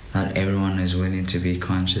 not everyone is willing to be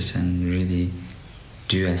conscious and really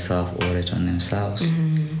do a self-audit on themselves.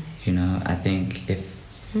 You know, I think if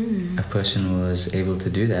a person was able to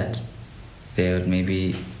do that, they would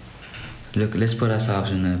maybe look, let's put ourselves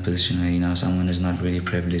in a position where, you know, someone is not really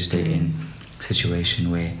privileged. They're in a situation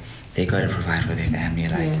where they got to provide for their family.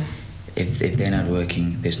 Like, if they're not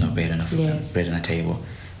working, there's no bread on the bread on the table.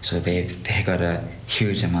 So they got a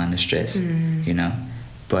huge amount of stress, you know.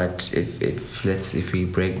 But if we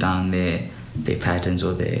break down their patterns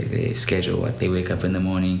or their schedule, what they wake up in the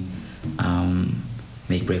morning,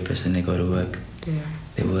 make breakfast, and they go to work.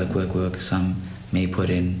 They work. Some may put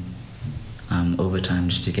in overtime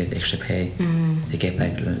just to get extra pay. They get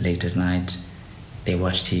back late at night. They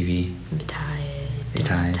watch TV. They're tired. They're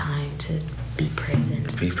tired. Time to be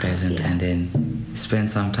present. And then spend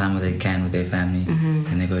some time where they can with their family,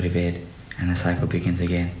 and they go to bed, and the cycle begins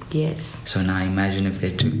again. Yes. So now imagine if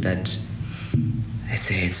they took that, let's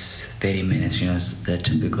say it's 30 minutes, you know, the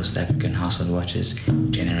typical South African household watches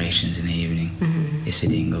Generations in the evening,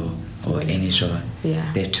 Isidingo, or any show.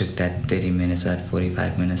 Yeah. They took that 30 minutes, that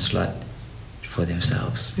 45-minute slot for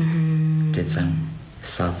themselves. Did some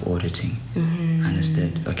self-auditing. I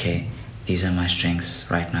understood, okay, these are my strengths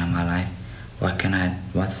right now in my life.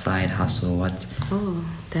 What side hustle, what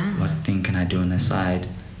thing can I do on the side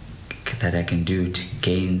that I can do to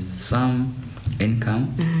gain some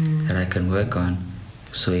income that I can work on?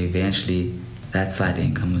 So eventually that side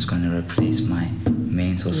income is going to replace my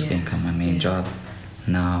main source of income, my main job.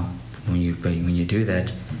 Now, when you do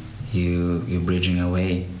that, you're bridging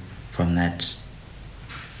away from that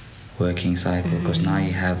working cycle, because now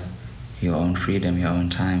you have your own freedom, your own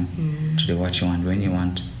time to do what you want when you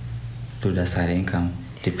want through that side income.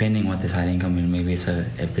 Depending what the side income is, maybe it's a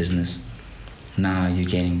business. Now you're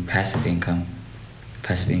getting passive income.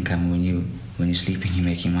 Passive income when you're sleeping, you're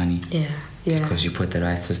making money. Yeah. Because you put the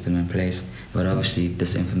right system in place. But obviously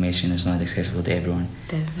this information is not accessible to everyone.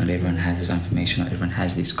 Definitely. Not everyone has this information, not everyone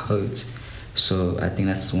has these codes. So I think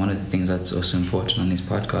that's one of the things that's also important on this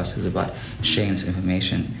podcast, is about sharing this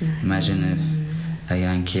information. Imagine if a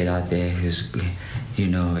young kid out there who's,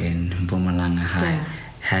 in Mpumalanga High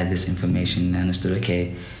had this information and understood,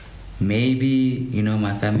 okay, maybe,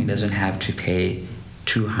 my family doesn't have to pay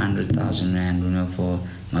 200,000 Rand, for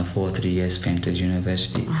my 3 years spent at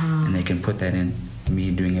university. And they can put that in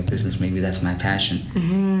me doing a business. Maybe that's my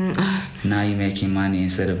passion. Now you're making money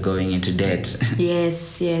instead of going into debt.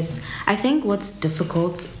 Yes. I think what's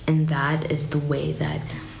difficult in that is the way that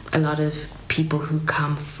a lot of people who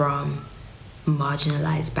come from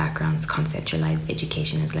marginalized backgrounds conceptualize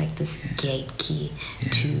education as like this gate key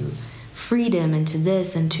to freedom and to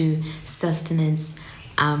this and to sustenance,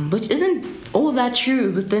 which isn't all that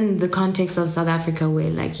true within the context of South Africa,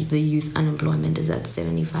 where like the youth unemployment is at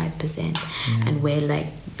 75% and where like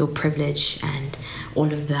your privilege and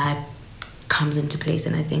all of that comes into place.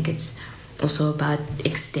 And I think it's also about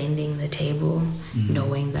extending the table,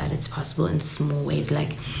 knowing that it's possible in small ways.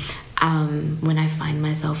 Like when I find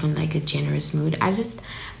myself in like a generous mood, I just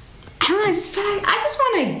feel like I just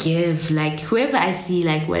want to give, like whoever I see,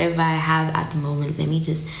 like whatever I have at the moment, let me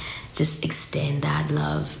just extend that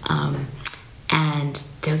love. And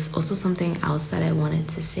there's also something else that I wanted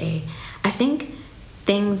to say. I think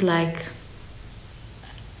things like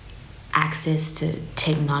access to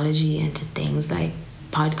technology and to things like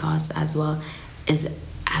podcasts as well is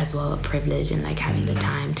as well a privilege, and like having the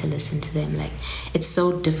time to listen to them. Like it's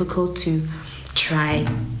so difficult to try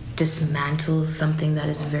dismantle something that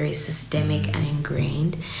is very systemic and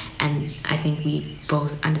ingrained, and I think we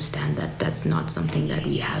both understand that that's not something that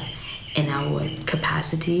we have in our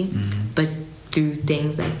capacity, but through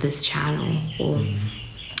things like this channel or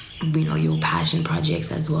your passion projects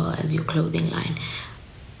as well as your clothing line,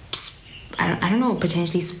 I don't know,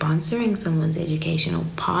 potentially sponsoring someone's education or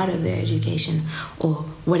part of their education or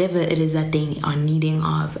whatever it is that they are needing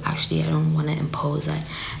of. Actually, I don't want to impose that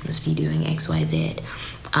I must be doing X, Y, Z.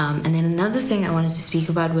 And then another thing I wanted to speak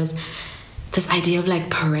about was this idea of like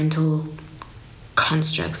parental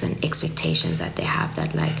constructs and expectations that they have,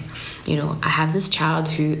 that like, I have this child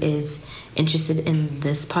who is interested in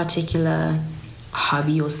this particular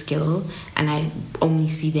hobby or skill, and I only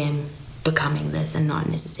see them becoming this and not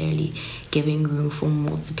necessarily giving room for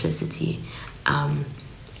multiplicity.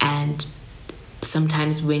 And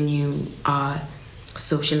sometimes when you are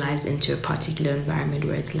socialized into a particular environment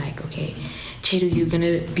where it's like, okay, Chedu, you're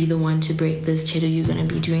gonna be the one to break this, Chedu, you're gonna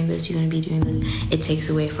be doing this, you're gonna be doing this, it takes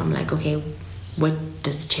away from like, okay, what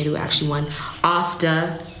does Chedu actually want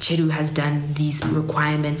after Chedu has done these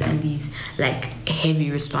requirements and these like heavy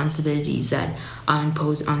responsibilities that are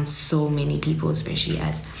imposed on so many people, especially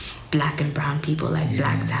as Black and brown people, like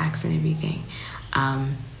black tax and everything.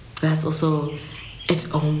 That's also its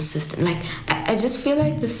own system. Like I just feel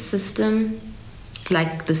like the system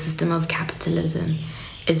of capitalism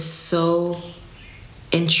is so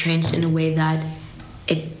entrenched in a way that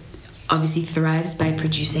it obviously thrives by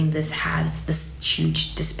producing this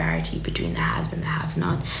huge disparity between the haves and the haves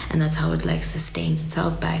not, and that's how it like sustains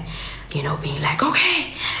itself by being like,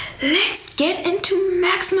 okay, let's get into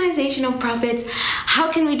maximization of profits.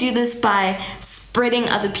 How can we do this by spreading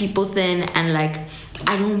other people thin? And like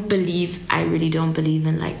I really don't believe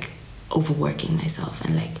in like overworking myself,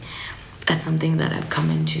 and like that's something that I've come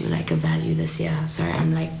into like a value this year. Sorry,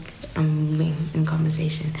 I'm moving in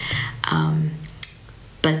conversation,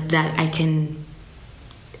 but that I can,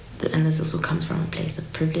 and this also comes from a place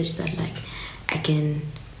of privilege, that like I can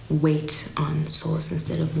wait on source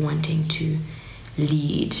instead of wanting to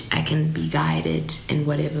lead. I can be guided in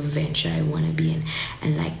whatever venture I want to be in,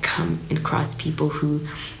 and like come across people who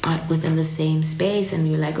are within the same space, and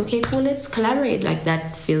we're like, okay, cool, let's collaborate. Like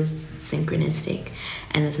that feels synchronistic,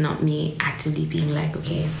 and it's not me actively being like,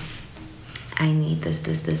 okay, I need this.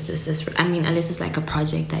 I mean, unless it's like a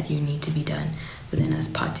project that you need to be done within a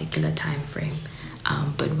particular time frame.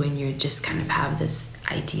 But when you just kind of have this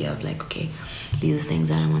idea of like, okay, these are things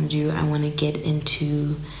that I want to do. I want to get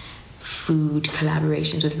into food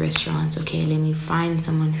collaborations with restaurants. Okay, let me find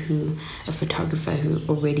a photographer who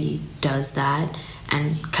already does that,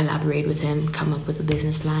 and collaborate with him, come up with a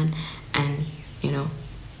business plan, and, you know,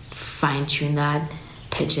 fine tune that,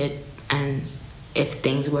 pitch it, and if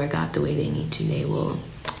things work out the way they need to, they will.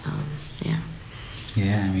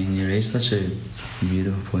 Yeah, I mean, you raised such a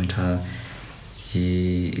beautiful point, how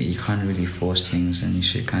you can't really force things, and you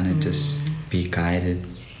should kind of just be guided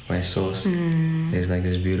by source. There's like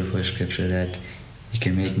this beautiful scripture that you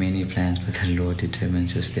can make many plans, but the Lord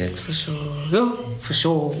determines your steps. For sure. Yo, for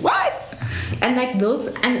sure. What? And like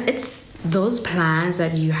it's those plans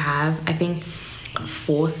that you have, I think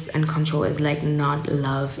force and control is like not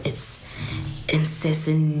love. It's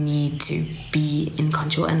incessant need to be in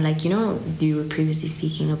control. And like, you know, you were previously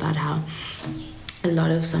speaking about how a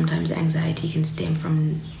lot of sometimes anxiety can stem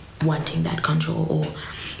from wanting that control, or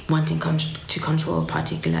wanting to control a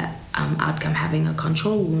particular outcome, having a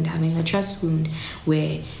control wound, having a trust wound,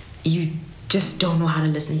 where you just don't know how to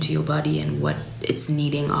listen to your body and what it's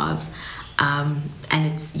needing of.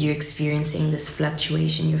 And you're experiencing this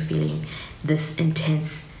fluctuation, you're feeling this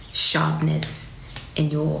intense sharpness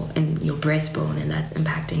in your breastbone, and that's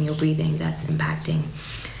impacting your breathing, that's impacting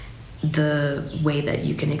the way that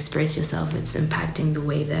you can express yourself, it's impacting the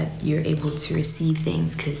way that you're able to receive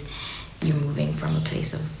things, because you're moving from a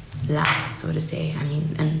place of lack, so to say. I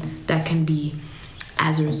mean, and that can be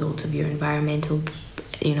as a result of your environmental,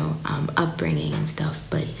 upbringing and stuff.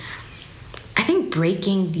 But I think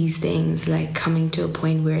breaking these things, like coming to a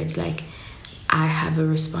point where it's like, I have a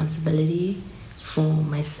responsibility for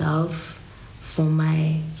myself, for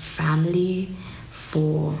my family,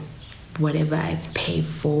 for whatever I pay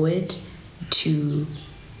forward, to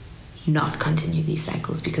not continue these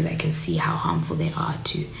cycles, because I can see how harmful they are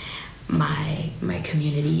to my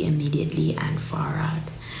community immediately and far out.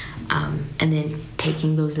 And then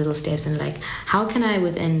taking those little steps and like, how can I,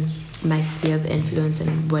 within my sphere of influence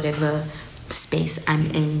and whatever space I'm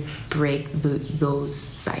in, break those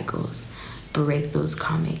cycles, break those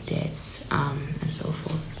karmic debts, and so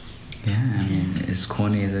forth. Yeah, I mean, as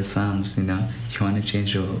corny as it sounds, you want to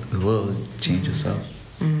change the world, change yourself.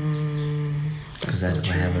 Because that will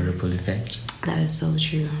have a ripple effect. That is so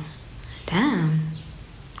true. Damn.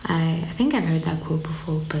 I think I've heard that quote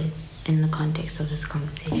before, but in the context of this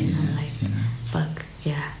conversation, I'm like, fuck,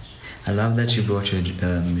 yeah. I love that you brought your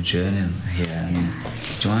journal here. I mean,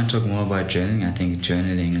 do you want to talk more about journaling? I think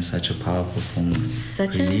journaling is such a powerful form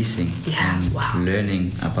of releasing and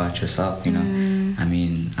learning about yourself, I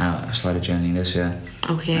mean, I started journaling this year.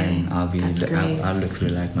 Okay. And I'll look through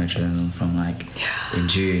like my journal from like in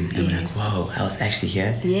June, and be like, whoa, I was actually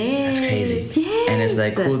here. Yes. That's crazy. Yes. And it's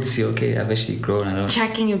like cool to see, okay, I've actually grown.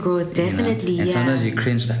 Tracking your growth, definitely. And sometimes you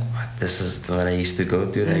cringe, like, what? This is what I used to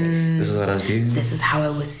go through. Like, this is what I was doing. This is how I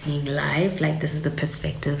was seeing life. Like, this is the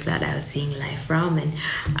perspective that I was seeing life from. And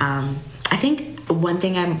I think one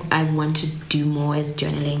thing I want to do more is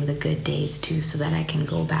journaling the good days too, so that I can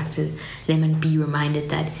go back to them and be reminded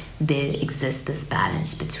that there exists this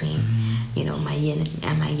balance between, my yin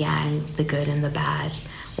and my yang, the good and the bad,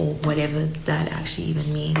 or whatever that actually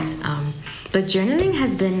even means. But journaling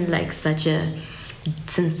has been like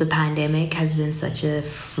since the pandemic, has been such a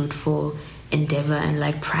fruitful endeavor and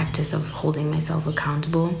like practice of holding myself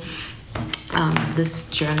accountable. This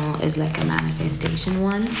journal is like a manifestation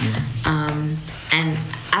one. And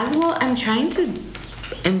as well, I'm trying to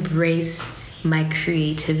embrace my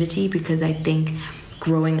creativity, because I think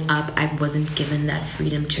growing up, I wasn't given that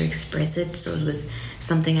freedom to express it. So it was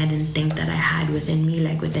something I didn't think that I had within me,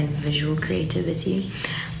 like within visual creativity,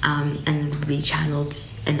 and re-channeled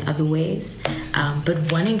in other ways.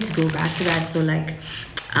 But wanting to go back to that, so like,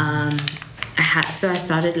 I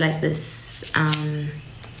started like this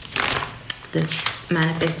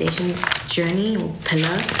manifestation journey or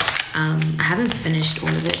pillar. I haven't finished all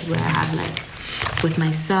of it, where I have like with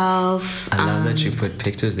myself. I love that you put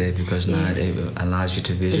pictures there, because now it allows you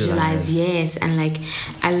to visualize. Yes, and like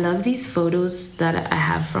I love these photos that I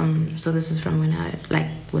have from. So this is from when I like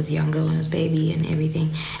was younger, when I was a baby and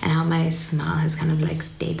everything, and how my smile has kind of like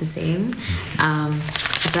stayed the same.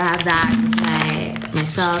 So I have that with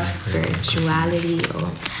myself, spirituality, or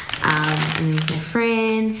and then with my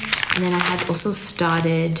friends, and then I had also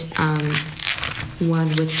started one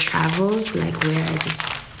with travels, like where I just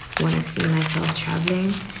want to see myself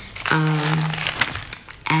traveling,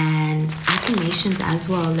 and affirmations as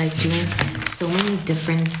well, like doing so many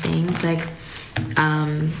different things. Like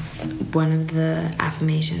one of the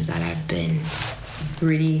affirmations that I've been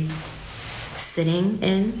really sitting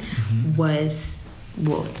in was,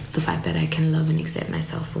 well, the fact that I can love and accept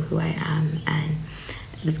myself for who I am. And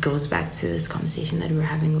this goes back to this conversation that we were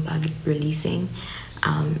having about releasing,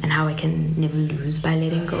 and how I can never lose by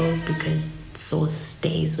letting go, because source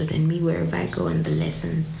stays within me wherever I go, and the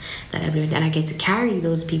lesson that I've learned, and I get to carry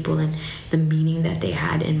those people and the meaning that they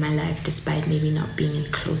had in my life despite maybe not being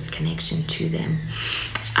in close connection to them.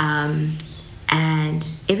 And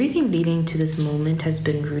everything leading to this moment has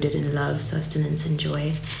been rooted in love, sustenance, and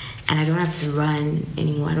joy. And I don't have to run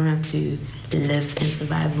anymore. I don't have to live in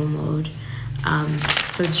survival mode.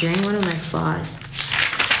 So during one of my fasts,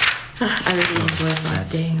 I really enjoy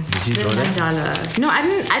fasting. Did you draw that? Mandala. No, I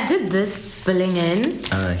didn't. I did this filling in.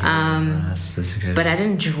 Oh, okay. That's good. But I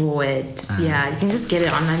didn't draw it. Yeah, you can just get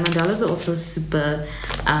it online. Mandalas are also super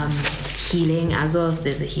healing as well.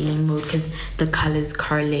 There's a healing mode because the colors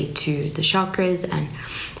correlate to the chakras, and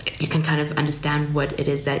you can kind of understand what it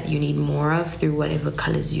is that you need more of through whatever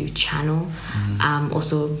colors you channel.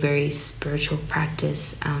 Also, very spiritual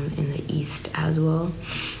practice in the East as well.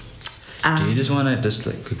 Do you just want to just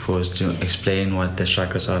like quick pause to explain what the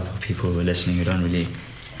chakras are for people who are listening who don't really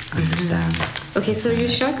understand? Okay, so your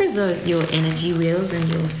chakras are your energy wheels and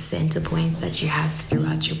your center points that you have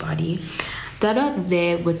throughout your body that are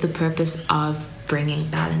there with the purpose of bringing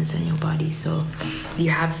balance in your body. So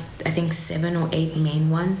you have, I think, 7 or 8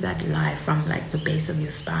 main ones that lie from like the base of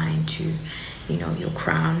your spine to, you know, your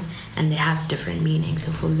crown, and they have different meanings.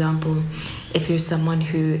 So for example, if you're someone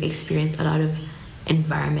who experienced a lot of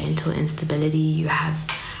environmental instability, you have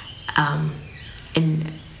a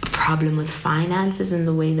problem with finances and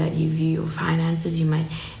the way that you view your finances, you might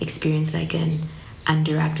experience like an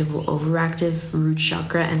underactive or overactive root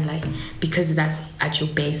chakra, and like because that's at your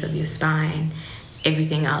base of your spine,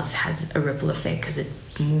 everything else has a ripple effect because it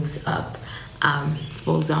moves up.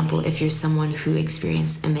 For example, if you're someone who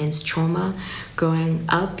experienced immense trauma growing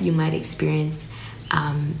up, you might experience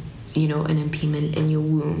you know, an impediment in your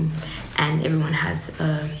womb, and everyone has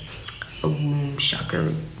a womb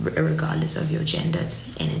chakra regardless of your gender. It's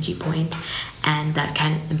energy point, and that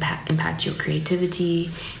can impact your creativity,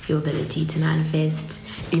 your ability to manifest.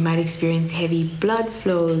 You might experience heavy blood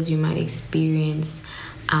flows, you might experience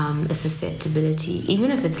a susceptibility, even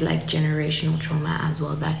if it's like generational trauma as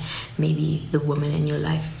well, that maybe the women in your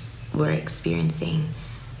life were experiencing,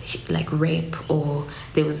 like rape, or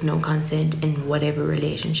there was no consent in whatever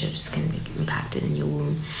relationships can be impacted in your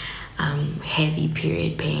womb. Heavy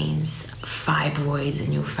period pains, fibroids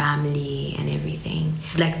in your family, and everything.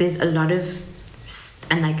 Like there's a lot of,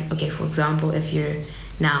 and like, okay, for example, if we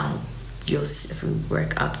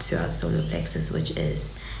work up to our solar plexus, which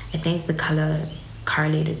is, I think the color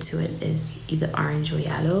correlated to it is either orange or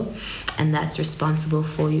yellow, and that's responsible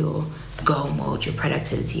for your go mode, your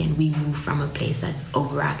productivity, and we move from a place that's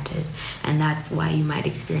overactive, and that's why you might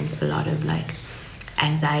experience a lot of like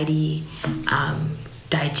anxiety,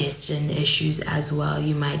 digestion issues as well.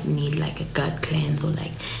 You might need like a gut cleanse, or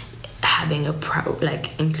like having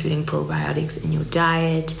including probiotics in your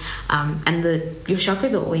diet, and your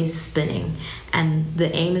chakras are always spinning, and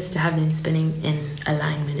the aim is to have them spinning in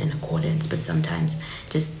alignment, in accordance, but sometimes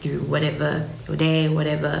just through whatever your day,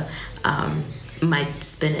 whatever might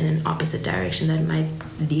spin in an opposite direction that might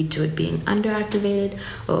lead to it being underactivated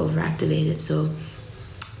or overactivated. So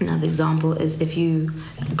another example is if you,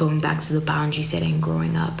 going back to the boundary setting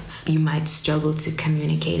growing up, you might struggle to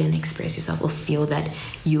communicate and express yourself, or feel that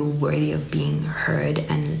you're worthy of being heard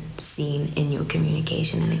and seen in your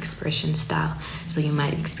communication and expression style. So you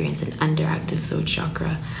might experience an underactive throat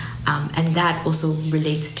chakra. And that also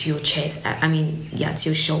relates to your chest. To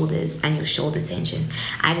your shoulders and your shoulder tension.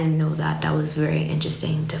 I didn't know that. That was very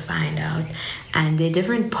interesting to find out. And there are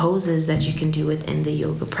different poses that you can do within the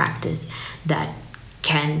yoga practice that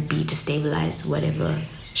can be to stabilize whatever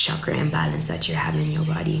chakra imbalance that you have in your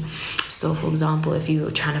body. So for example, if you're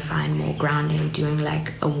trying to find more grounding, doing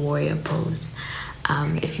like a warrior pose.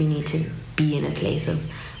 If you need to be in a place of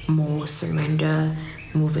more surrender,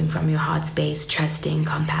 moving from your heart space, trusting,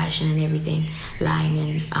 compassion, and everything, lying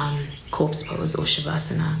in corpse pose or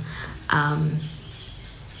shavasana.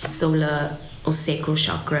 Solar or sacral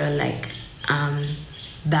chakra, like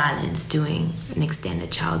balance, doing an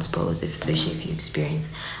extended child's pose, especially if you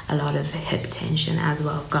experience a lot of hip tension as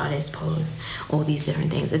well, goddess pose, all these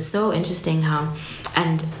different things. It's so interesting how,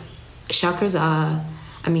 and chakras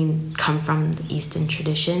come from the Eastern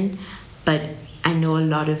tradition, but I know a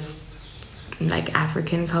lot of like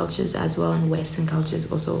African cultures as well, and Western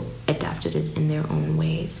cultures also adapted it in their own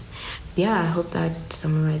ways. Yeah, I hope that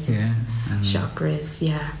summarizes chakras.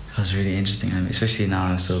 Yeah. That was really interesting, especially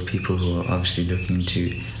now. So people who are obviously looking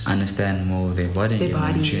to understand more of their body,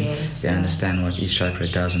 Yes, they understand what each chakra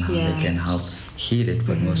does and how they can help heal it.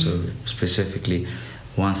 But more so specifically,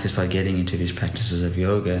 once they start getting into these practices of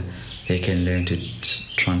yoga, they can learn to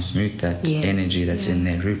transmute that energy that's in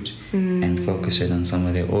their root and focus it on some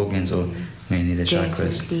of their organs, or mainly the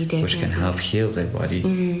chakras, which can help heal their body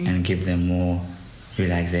and give them more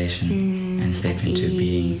relaxation and step into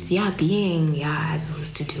being. As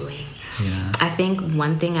opposed to doing. I think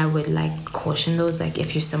one thing I would like caution those, like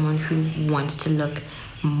if you're someone who wants to look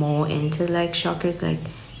more into like chakras, like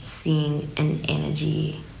seeing an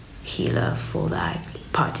energy healer for that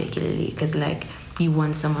particularly, because like you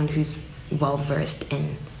want someone who's well versed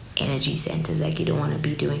in energy centers. Like you don't want to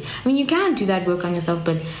be doing, I mean, you can do that work on yourself,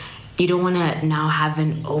 but you don't want to now have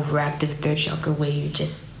an overactive third chakra where you're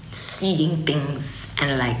just seeing things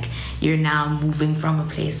and like you're now moving from a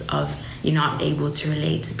place of you're not able to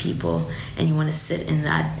relate to people, and you want to sit in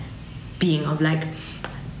that being of like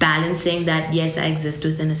balancing that, yes, I exist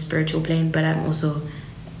within a spiritual plane, but I'm also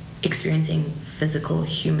experiencing physical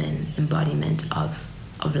human embodiment of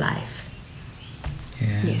life.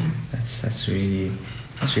 That's really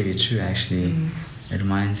true actually. It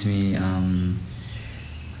reminds me in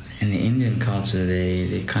the Indian culture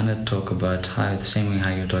they kind of talk about how the same way how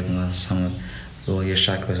you're talking about some of all your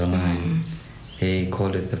chakras aligned. They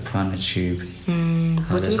call it the prana tube.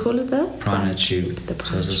 What do you call it? The prana tube.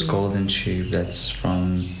 So it's this golden tube that's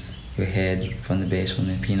from your head, from the base, from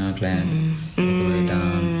the pineal gland, all the way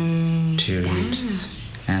down to your root.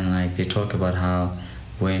 And like they talk about how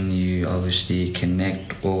when you obviously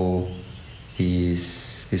connect all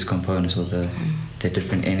these components, or the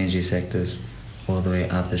different energy sectors, all the way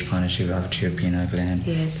up this prana tube up to your pineal gland.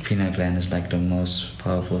 Pineal gland is like the most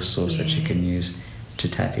powerful source that you can use to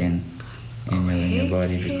tap in your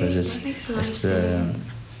body, because it's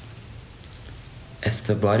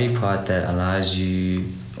the body part that allows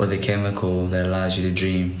you, or the chemical that allows you to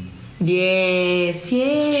dream. Yes,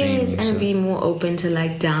 and be more open to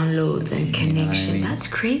like downloads and connection. You know, that's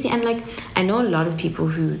crazy. And like I know a lot of people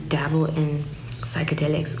who dabble in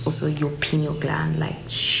psychedelics, also your pineal gland like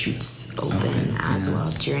shoots open as well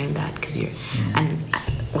during that, because you're and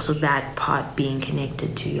also that part being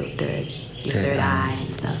connected to your third eye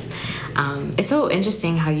and stuff. It's so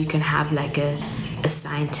interesting how you can have like a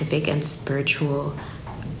scientific and spiritual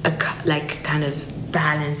like kind of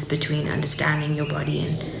balance between understanding your body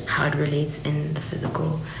and how it relates in the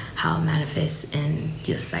physical, how it manifests in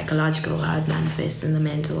your psychological, how it manifests in the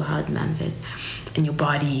mental, how it manifests in your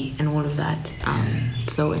body, and all of that.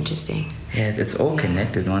 It's so interesting. Yeah, it's all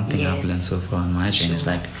connected. One thing I've learned so far in my journey is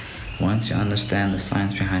like once you understand the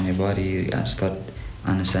science behind your body, you start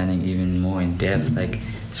understanding even more in depth like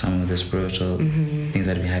some of the spiritual things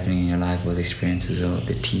that have been happening in your life, or the experiences or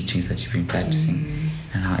the teachings that you've been practicing,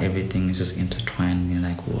 and how everything is just intertwined, and you're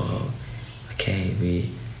like, whoa, okay, we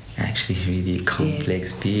actually really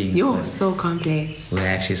complex beings. You're so complex. We're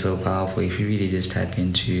actually so powerful if you really just tap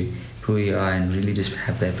into who you are and really just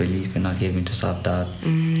have that belief and not give into self-doubt,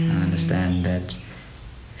 and understand that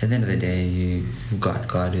at the end of the day you've got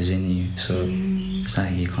God is in you, so it's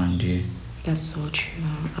nothing you can't do. That's so true.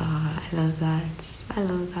 I love that.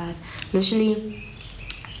 Literally,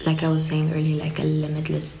 like I was saying earlier, like a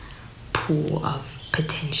limitless pool of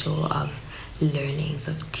potential, of learnings,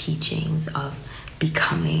 of teachings, of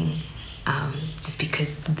becoming, just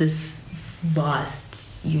because this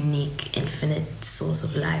vast, unique, infinite source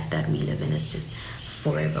of life that we live in is just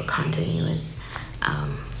forever continuous.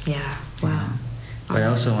 Wow. But I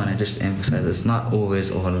also want to just emphasize, it's not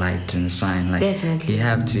always all light and shine. Like, definitely. You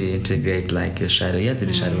have to integrate like your shadow. You have to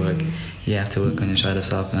do shadow work. You have to work on your shadow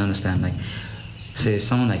self and understand, like, say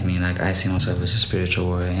someone like me, like I see myself as a spiritual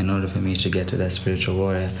warrior. In order for me to get to that spiritual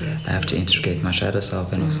warrior, I have to integrate my shadow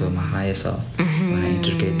self and also my higher self. When I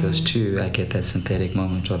integrate those two, I get that synthetic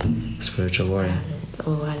moment of spiritual warrior.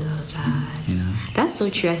 Oh, I love that. You know? That's so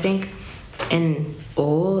true. I think in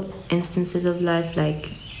all instances of life,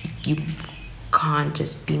 like, you can't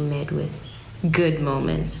just be met with good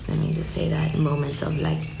moments. Let me just say that. Moments of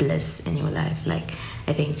like bliss in your life. Like,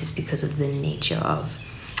 I think just because of the nature of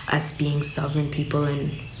us being sovereign people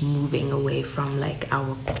and moving away from like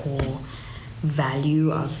our core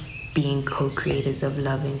value of being co-creators of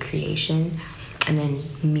love and creation, and then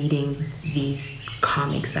meeting these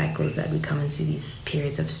karmic cycles that we come into, these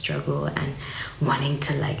periods of struggle and wanting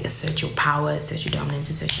to like assert your power, assert your dominance,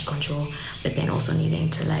 assert your control, but then also needing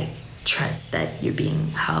to like trust that you're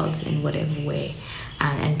being held in whatever way,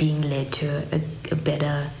 and being led to a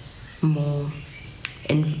better, more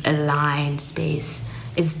aligned space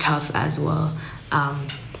is tough as well.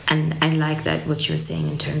 And I like that what you're saying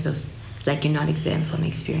in terms of like you're not exempt from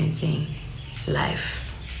experiencing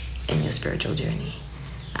life in your spiritual journey.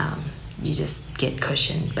 You just get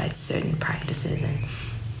cushioned by certain practices and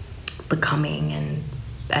becoming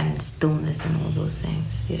and stillness and all those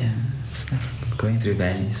things. Yeah. It's like going through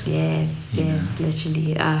valleys. Yes,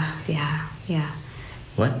 literally. Yeah.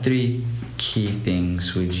 What 3 key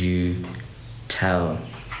things would you tell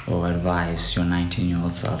or advise your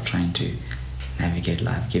 19-year-old self trying to navigate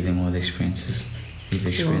life, give them all the experiences you've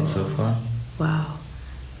experienced so far? Wow.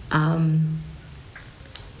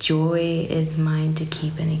 Joy is mine to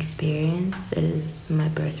keep and experience. It is my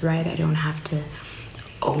birthright. I don't have to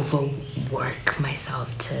overwork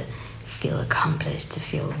myself to feel accomplished, to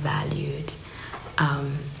feel valued.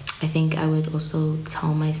 I think I would also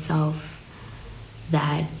tell myself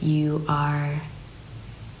that you are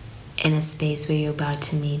in a space where you're about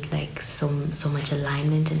to meet like so much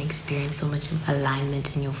alignment and experience so much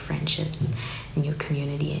alignment in your friendships, in your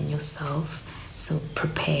community, and yourself. So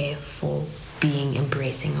prepare for being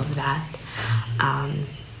embracing of that.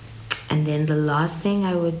 And then the last thing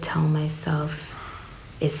I would tell myself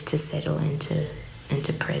is to settle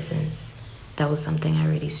into presence. That was something I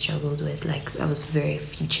really struggled with. Like I was very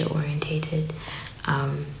future orientated,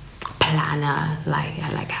 planner. Like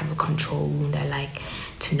I have a control wound. I like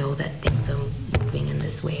to know that things are moving in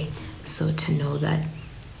this way. So to know that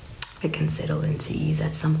I can settle into ease,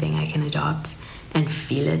 that's something I can adopt and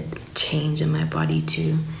feel it change in my body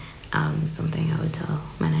too. Something I would tell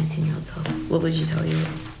my 19-year-old self. What would you tell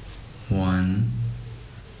yours? 1,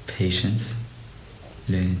 patience.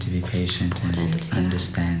 Learning to be patient and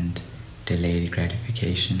understand delayed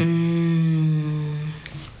gratification.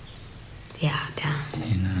 Yeah, damn.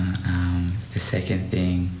 You know, the second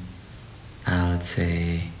thing I would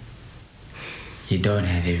say, you don't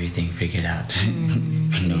have everything figured out.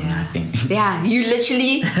 You know nothing. Yeah, you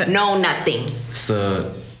literally know nothing.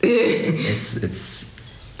 So it's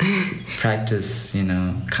practice, you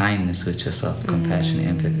know, kindness with yourself, compassion,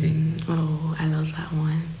 empathy. Oh, I love that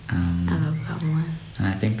one. I love that one. And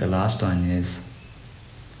I think the last one is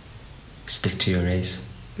stick to your race.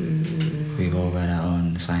 We've all got our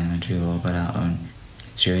own assignment. We've all got our own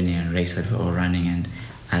journey and race that we're all running, and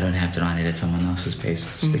I don't have to run it at someone else's pace.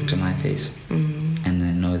 Stick to my pace, and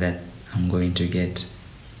then know that I'm going to get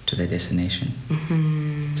to the destination.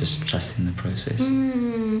 Just trust in the process.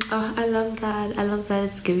 Oh, I love that. I love that.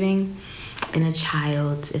 It's giving, in a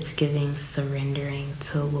child, it's giving surrendering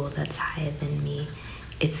to a will that's higher than me.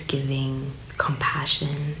 It's giving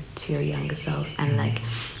compassion to your younger self. And like,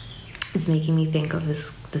 it's making me think of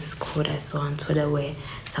this quote I saw on Twitter where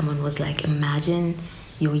someone was like, imagine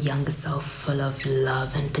your younger self full of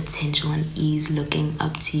love and potential and ease looking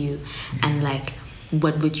up to you, and like,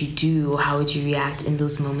 what would you do, or how would you react in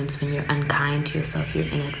those moments when you're unkind to yourself? You're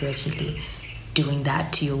inadvertently doing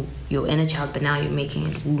that to your inner child, but now you're making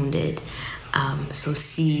it wounded. So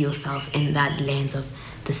see yourself in that lens of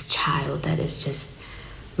this child that is just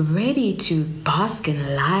ready to bask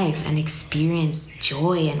in life and experience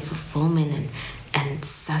joy and fulfillment and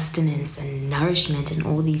sustenance and nourishment and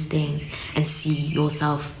all these things, and see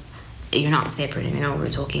yourself. You're not separate. You know, we're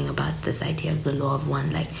talking about this idea of the law of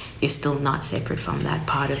one. Like, you're still not separate from that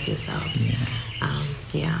part of yourself.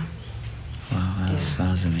 Yeah. Wow,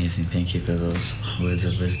 that was amazing. Thank you for those words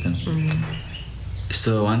of wisdom.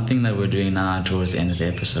 So one thing that we're doing now towards the end of the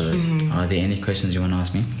episode, are there any questions you want to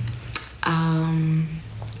ask me?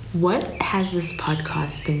 What has this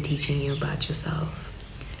podcast been teaching you about yourself?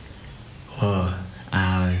 Well,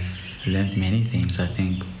 I've learned many things. I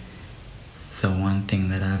think the one thing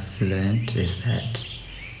that I've learned is that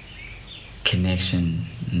connection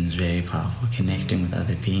is very powerful. Connecting with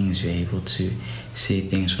other beings, you're able to see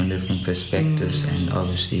things from different perspectives and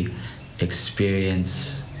obviously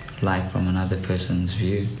experience life from another person's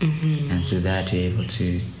view. And through that, you're able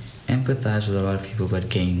to empathize with a lot of people but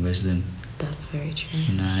gain wisdom. That's very true.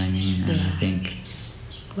 You know what I mean? And I think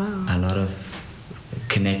a lot of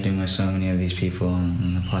connecting with so many of these people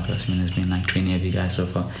on the podcast, I mean, there's been like 20 of you guys so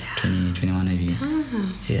far, 21 of you.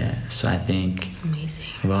 Yeah, so I think it's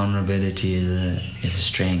amazing. Vulnerability is a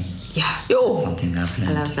strength. Yeah. It's something I've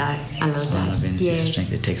learned. I love that. Vulnerability is a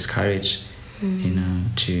strength. It takes courage, you know,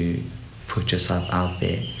 to put yourself out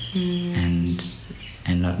there and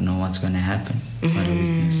not know what's going to happen. It's not a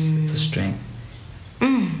weakness, it's a strength.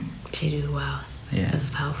 To do well. Yeah.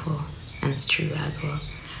 That's powerful. And it's true as well.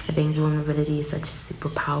 I think vulnerability is such a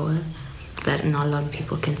superpower. that not a lot of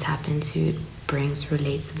people can tap into, brings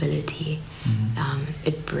relatability.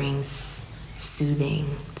 It brings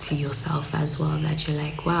soothing to yourself as well, that you're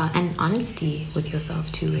like, wow, and honesty with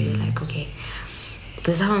yourself too, where you're like, okay,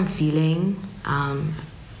 this is how I'm feeling. I'm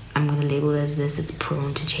gonna label it as this. It's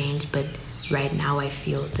prone to change, but right now I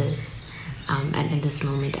feel this, and in this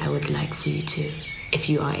moment I would like for you to, if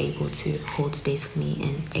you are able to, hold space for me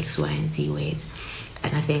in X, Y, and Z ways.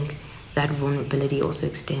 And I think that vulnerability also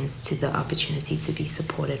extends to the opportunity to be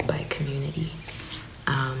supported by community,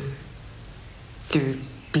 through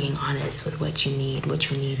being honest with what you need, what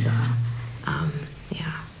your needs are.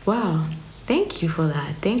 Yeah. Wow. Thank you for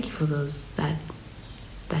that. Thank you for that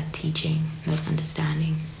teaching, that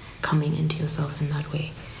understanding, coming into yourself in that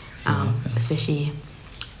way. Especially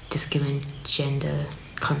just given gender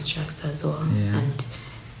constructs as well. And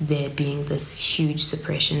there being this huge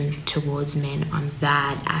suppression towards men on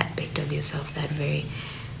that aspect of yourself, that very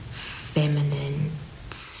feminine,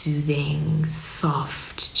 soothing,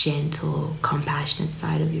 soft, gentle, compassionate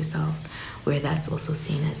side of yourself, where that's also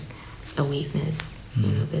seen as a weakness. You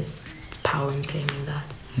know, there's power in claiming that.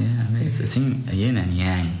 Yeah, I mean, it's yin and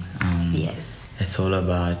yang. Yes. It's all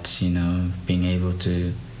about, being able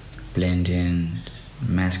to blend in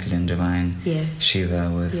masculine, divine, Shiva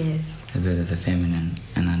with a bit of the feminine,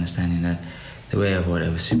 and understanding that the way of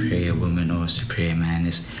whatever superior woman or superior man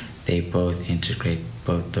is, they both integrate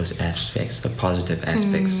both those aspects, the positive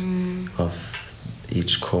aspects of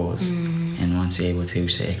each cause. And once you're able to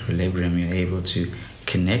reach the equilibrium, you're able to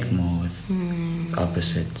connect more with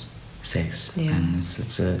opposite sex. And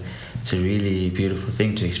it's a really beautiful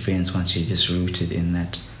thing to experience once you're just rooted in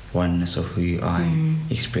that oneness of who you are,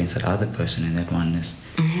 and experience that other person in that oneness.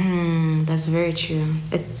 That's very true.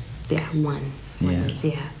 Oneness.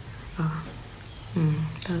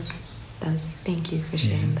 Thank you for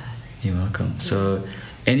sharing that. You're welcome. So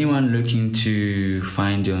anyone looking to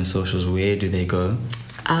find you on socials, where do they go?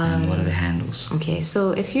 And what are the handles? Okay,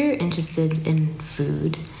 so if you're interested in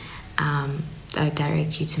food, I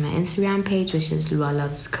direct you to my Instagram page, which is Lua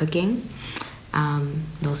Loves Cooking.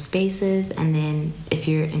 No spaces. And then if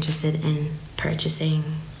you're interested in purchasing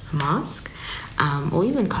a mask, or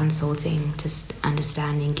even consulting, just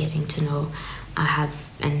understanding, getting to know, I have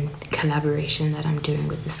a collaboration that I'm doing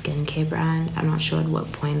with a skincare brand. I'm not sure at what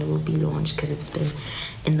point it will be launched, because it's been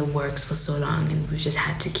in the works for so long and we've just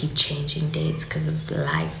had to keep changing dates because of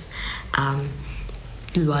life.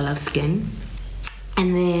 Lua Loves Skin.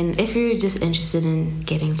 And then if you're just interested in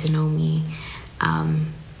getting to know me,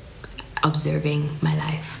 observing my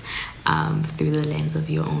life through the lens of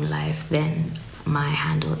your own life, then my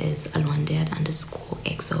handle is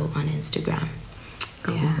alwandad_XO on Instagram.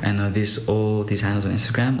 Cool. And are all these handles on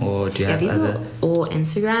Instagram, or do you have these other? Are all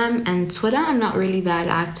Instagram. And Twitter, I'm not really that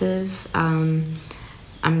active. I'm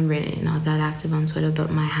really not that active on Twitter, but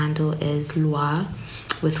my handle is Lua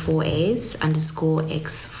with 4 A's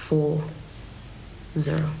 _X40.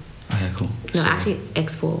 Okay, cool. No, actually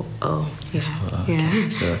X40. X40, okay.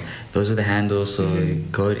 So those are the handles. So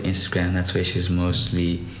go to Instagram. That's where she's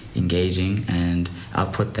mostly engaging, and I'll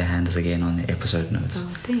put the handles again on the episode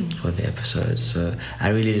notes for the episode. So I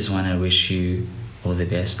really just want to wish you all the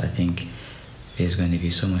best. I think there's going to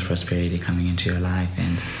be so much prosperity coming into your life,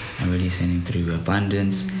 and I'm really sending through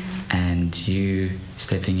abundance, and you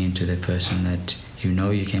stepping into the person that you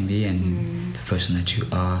know you can be, and the person that you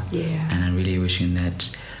are. And I'm really wishing that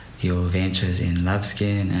your ventures in Love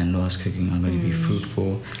Skin and Lua's Cooking are going to be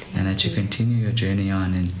fruitful, and that you continue your journey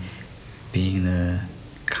on and being the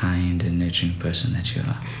kind and nurturing person that you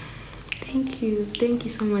are. Thank you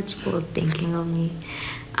so much for thinking of me.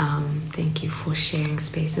 Thank you for sharing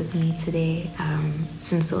space with me today. It's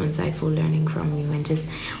been so insightful learning from you, and just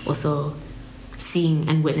also seeing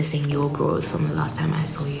and witnessing your growth from the last time I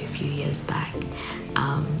saw you a few years back.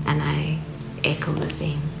 And I echo the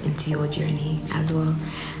same into your journey as well,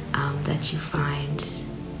 that you find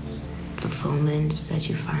fulfillment, that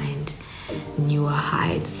you find newer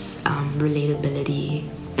heights, relatability,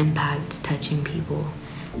 impact, touching people.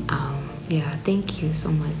 Thank you so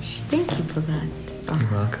much. Thank you for that.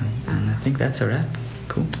 You're welcome. And I think that's a wrap.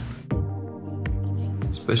 Cool.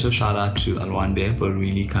 Special shout out to Alwande for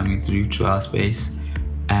really coming through to our space,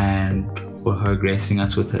 and for her gracing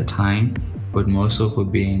us with her time, but more so for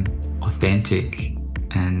being authentic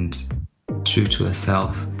and true to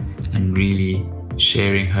herself, and really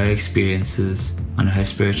sharing her experiences on her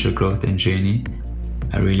spiritual growth and journey.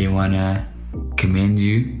 I really want to commend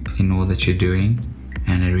you in all that you're doing,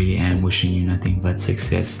 and I really am wishing you nothing but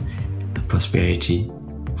success and prosperity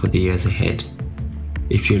for the years ahead.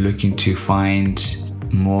 If you're looking to find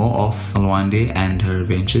more of Alwande and her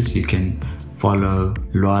adventures, you can follow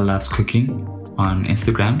Lua Loves Cooking on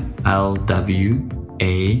Instagram,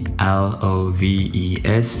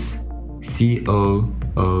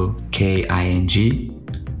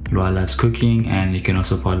 LWALOVESCOOKING, Lua Loves Cooking. And you can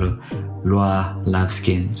also follow Lua Loves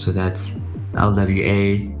Skin, so that's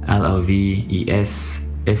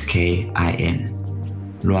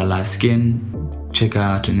LWALOVESSKIN, Lua Loves Skin. Check her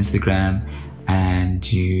out on Instagram,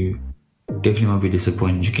 and you definitely won't be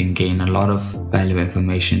disappointed. You can gain a lot of valuable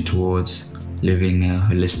information towards living a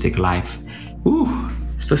holistic life.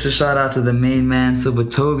 Special shout out to the main man, Silver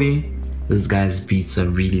Toby. This guy's beats are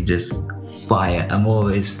really just fire. I'm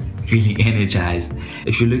always feeling energized.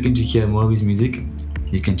 If you're looking to hear more of his music,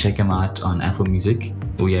 you can check him out on Apple Music,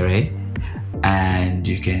 URA, and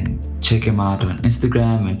you can check him out on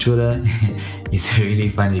Instagram and Twitter. He's a really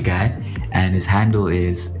funny guy, and his handle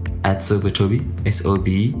is @SoberToby,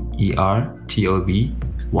 SOBERTOBY.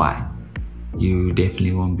 You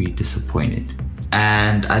definitely won't be disappointed.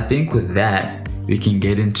 And I think with that, we can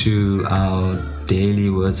get into our daily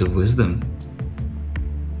words of wisdom.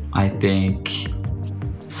 I think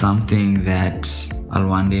something that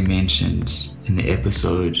Alwande mentioned in the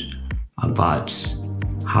episode about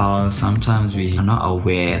how sometimes we are not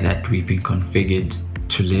aware that we've been configured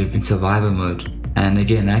to live in survival mode. And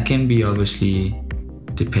again, that can be obviously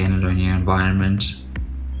dependent on your environment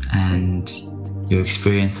and your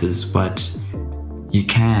experiences, but you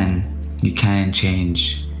can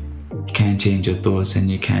change. You can change your thoughts,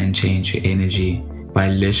 and you can change your energy by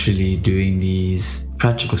literally doing these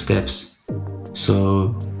practical steps.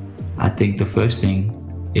 So I think the first thing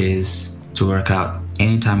is to work out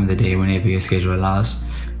any time of the day, whenever your schedule allows.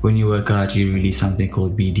 When you work out, you release something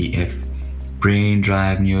called BDF, brain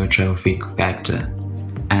drive neurotrophic factor,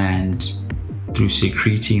 and through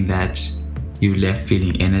secreting that, you're left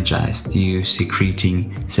feeling energized. You're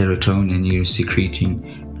secreting serotonin, you're secreting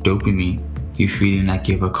dopamine, you're feeling like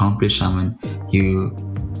you've accomplished something. You're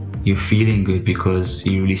feeling good because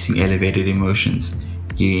you're releasing elevated emotions.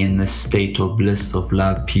 You're in the state of bliss, of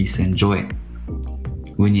love, peace, and joy.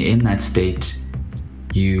 When you're in that state,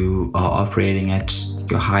 you are operating at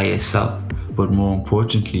your highest self, but more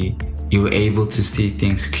importantly, you're able to see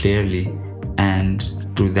things clearly, and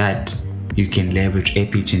through that, you can leverage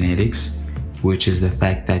epigenetics, which is the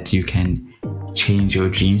fact that you can change your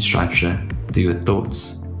gene structure through your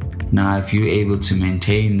thoughts. Now, if you're able to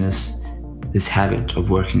maintain this habit of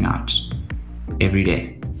working out every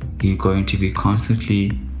day, you're going to be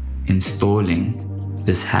constantly installing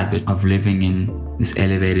this habit of living in this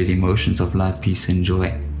elevated emotions of love, peace, and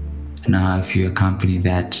joy. Now, if you accompany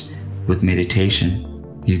that with meditation,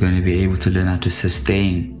 you're going to be able to learn how to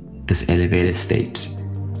sustain this elevated state.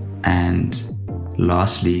 And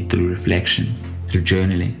lastly, through reflection, through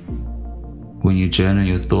journaling. When you journal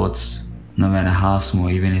your thoughts, no matter how small,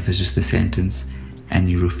 even if it's just a sentence, and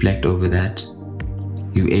you reflect over that,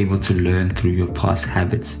 you're able to learn through your past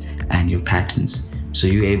habits and your patterns. So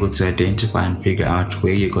you're able to identify and figure out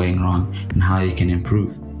where you're going wrong and how you can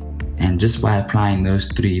improve. And just by applying those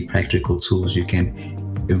 3 practical tools, you can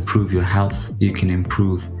improve your health, you can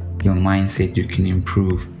improve your mindset, you can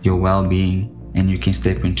improve your well-being, and you can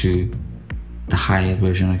step into the higher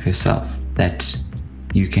version of yourself that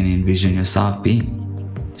you can envision yourself being.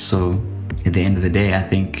 So at the end of the day, I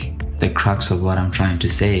think the crux of what I'm trying to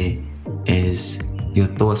say is your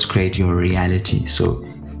thoughts create your reality. So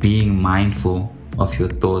being mindful of your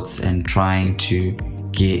thoughts and trying to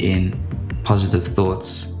get in positive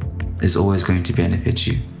thoughts is always going to benefit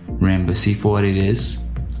you. Remember, see for what it is,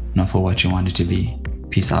 not for what you want it to be.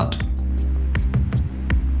 Peace out.